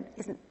stone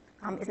is an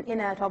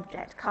inert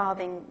object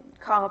carved in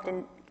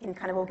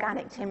kind of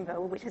organic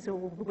timber, which has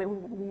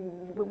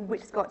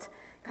got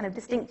kind of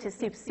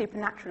distinctive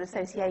supernatural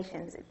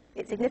associations.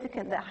 It's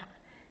significant that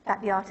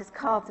the artist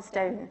carved the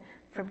stone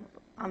from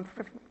kind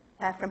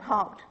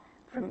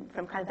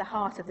of the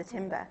heart of the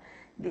timber,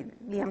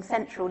 the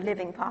central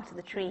living part of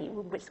the tree,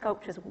 which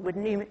sculptures would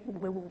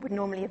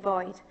normally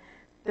avoid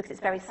because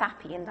it's very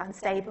sappy and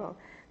unstable.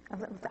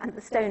 And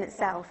the stone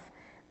itself,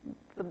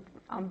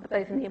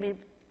 both in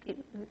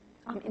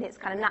its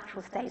kind of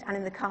natural state and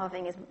in the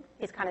carving,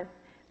 is kind of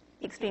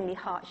extremely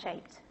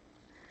heart-shaped.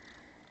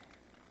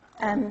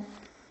 The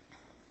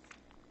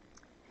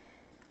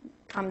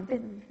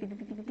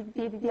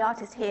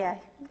artist here,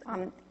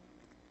 in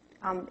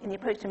the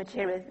approach to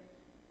materials,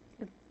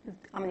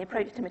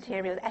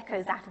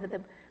 echoes that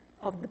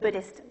of the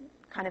Buddhist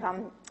kind of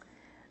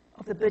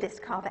the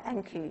Buddhist carver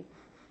Enku,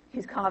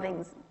 whose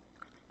carvings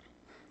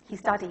he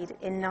studied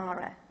in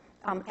Nara.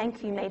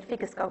 Enku made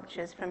figure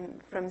sculptures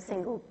from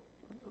single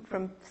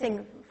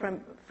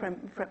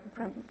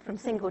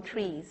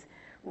trees,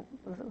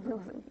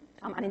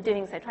 and in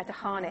doing so tried to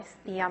harness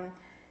the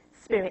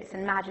spirits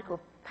and magical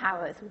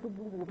powers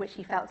which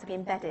he felt to be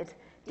embedded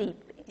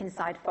deep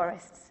inside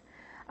forests.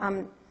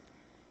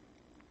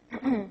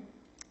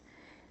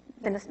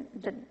 Then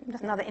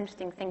just another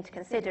interesting thing to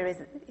consider is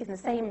in the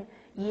same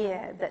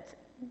year that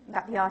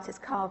the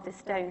artist carved this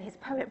stone, his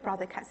poet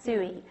brother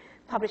Katsui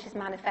published his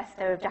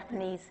manifesto of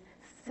Japanese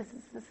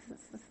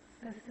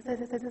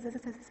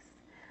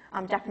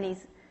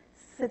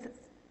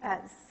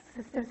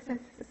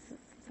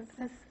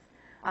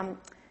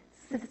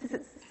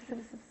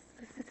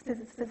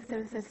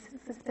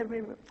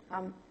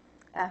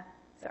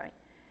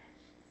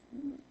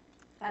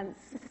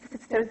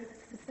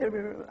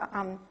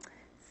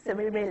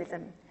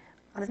surrealism.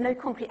 And there's no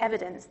concrete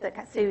evidence that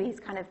Katsui's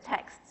kind of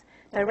texts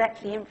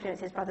directly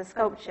influenced his brother's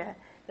sculpture,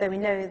 though we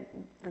know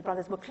the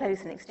brothers were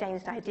close and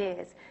exchanged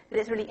ideas. But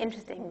it's really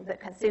interesting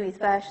that Katsui's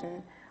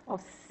version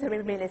of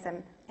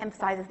surrealism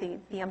emphasizes the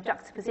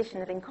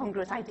juxtaposition of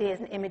incongruous ideas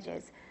and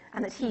images,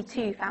 and that he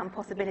too found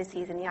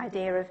possibilities in the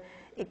idea of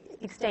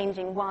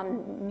exchanging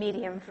one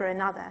medium for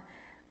another,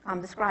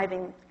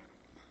 describing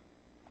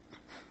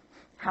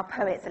how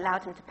poets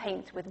allowed him to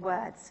paint with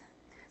words.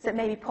 So it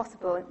may be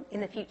possible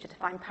in the future to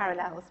find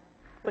parallels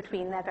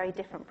between their very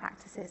different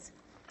practices.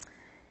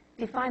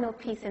 The final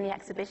piece in the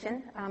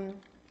exhibition,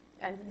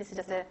 this is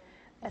just a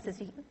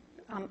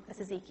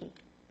Suzuki,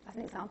 as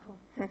an example.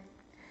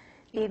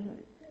 The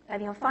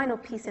final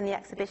piece in the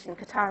exhibition,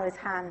 Kotaro's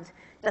Hand,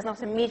 does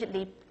not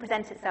immediately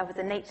present itself as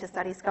a nature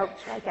study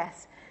sculpture, I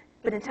guess,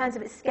 but in terms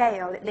of its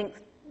scale, it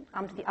links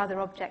to the other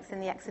objects in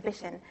the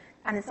exhibition,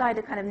 and inside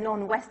a kind of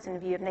non-Western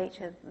view of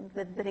nature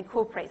that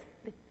incorporates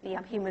the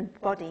human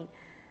body,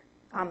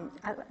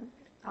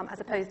 as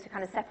opposed to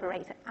kind of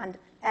separate and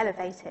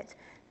elevate it,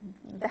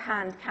 the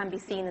hand can be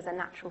seen as a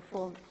natural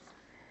form.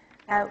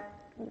 I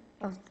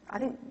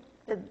think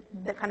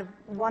the kind of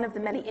one of the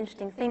many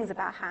interesting things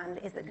about hand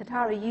is that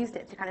Kotaro used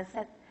it to kind of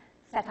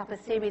set up a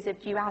series of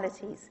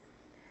dualities.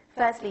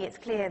 Firstly, it's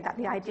clear that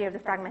the idea of the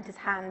fragmented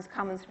hand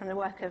comes from the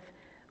work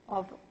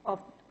of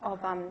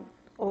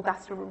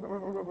August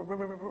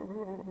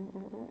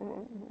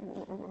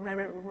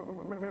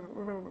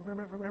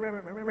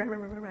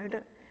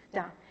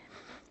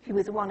who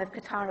was one of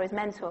Kotaro's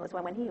mentors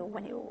when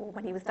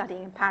he was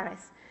studying in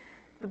Paris.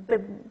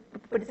 But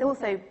it's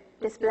also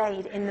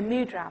displayed in the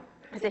mudra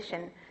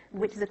position,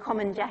 which is a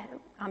common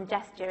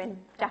gesture in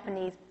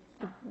Japanese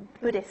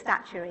Buddhist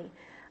statuary.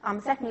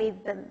 Secondly,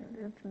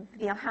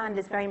 the hand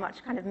is very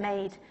much kind of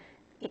made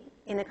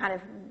in a kind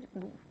of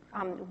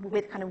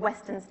with kind of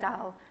Western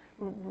style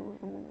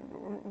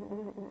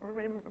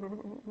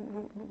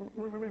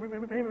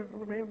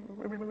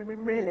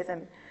realism,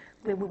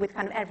 with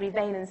kind of every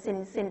vein and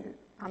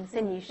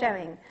sinew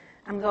showing,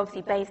 and was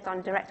obviously based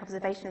on direct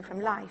observation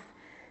from life.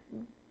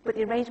 But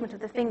the arrangement of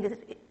the fingers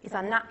is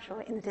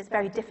unnatural in that it's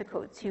very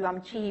difficult to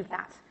achieve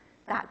that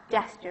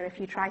gesture if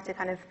you try to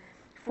kind of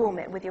form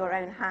it with your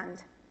own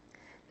hand.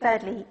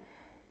 Thirdly,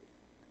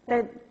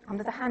 though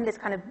the hand is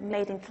kind of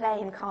made in clay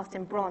and cast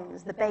in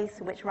bronze, the base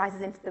which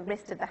rises into the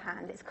wrist of the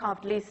hand is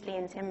carved loosely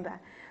in timber,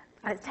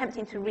 and it's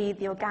tempting to read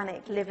the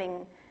organic,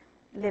 living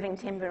living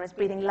timber, as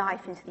breathing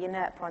life into the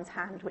inert bronze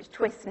hand, which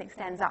twists and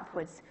extends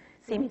upwards,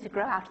 seeming to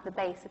grow out of the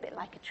base a bit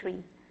like a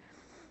tree.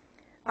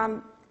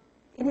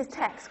 In his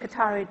text,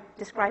 Curator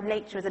described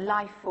nature as a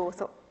life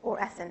force or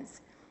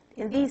essence.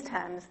 In these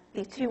terms,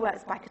 the two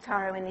works by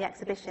Curator in the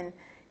exhibition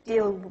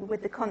deal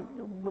with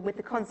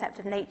the concept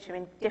of nature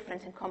in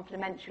different and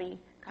complementary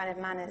kind of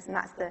manners, and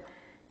that's the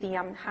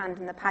hand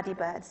and the paddy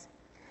birds.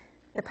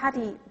 The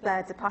paddy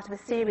birds are part of a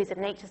series of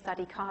nature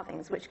study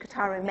carvings which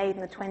Curator made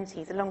in the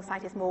 20s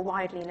alongside his more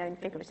widely known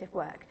figurative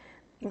work,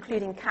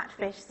 including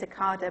catfish,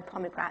 cicada,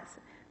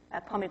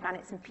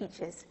 pomegranates and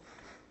peaches.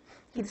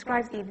 He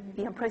describes the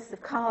process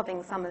of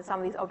carving some of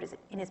these objects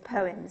in his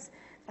poems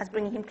as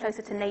bringing him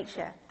closer to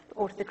nature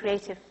or to the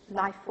creative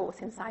life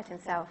force inside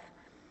himself.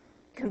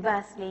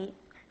 Conversely,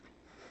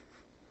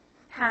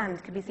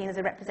 hand can be seen as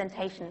a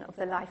representation of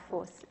the life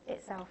force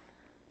itself.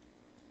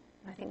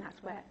 And I think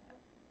that's where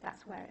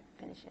it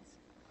finishes.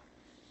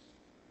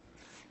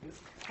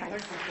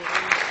 Thanks.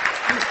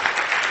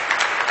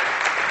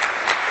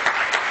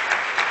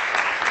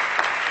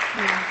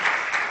 Thanks.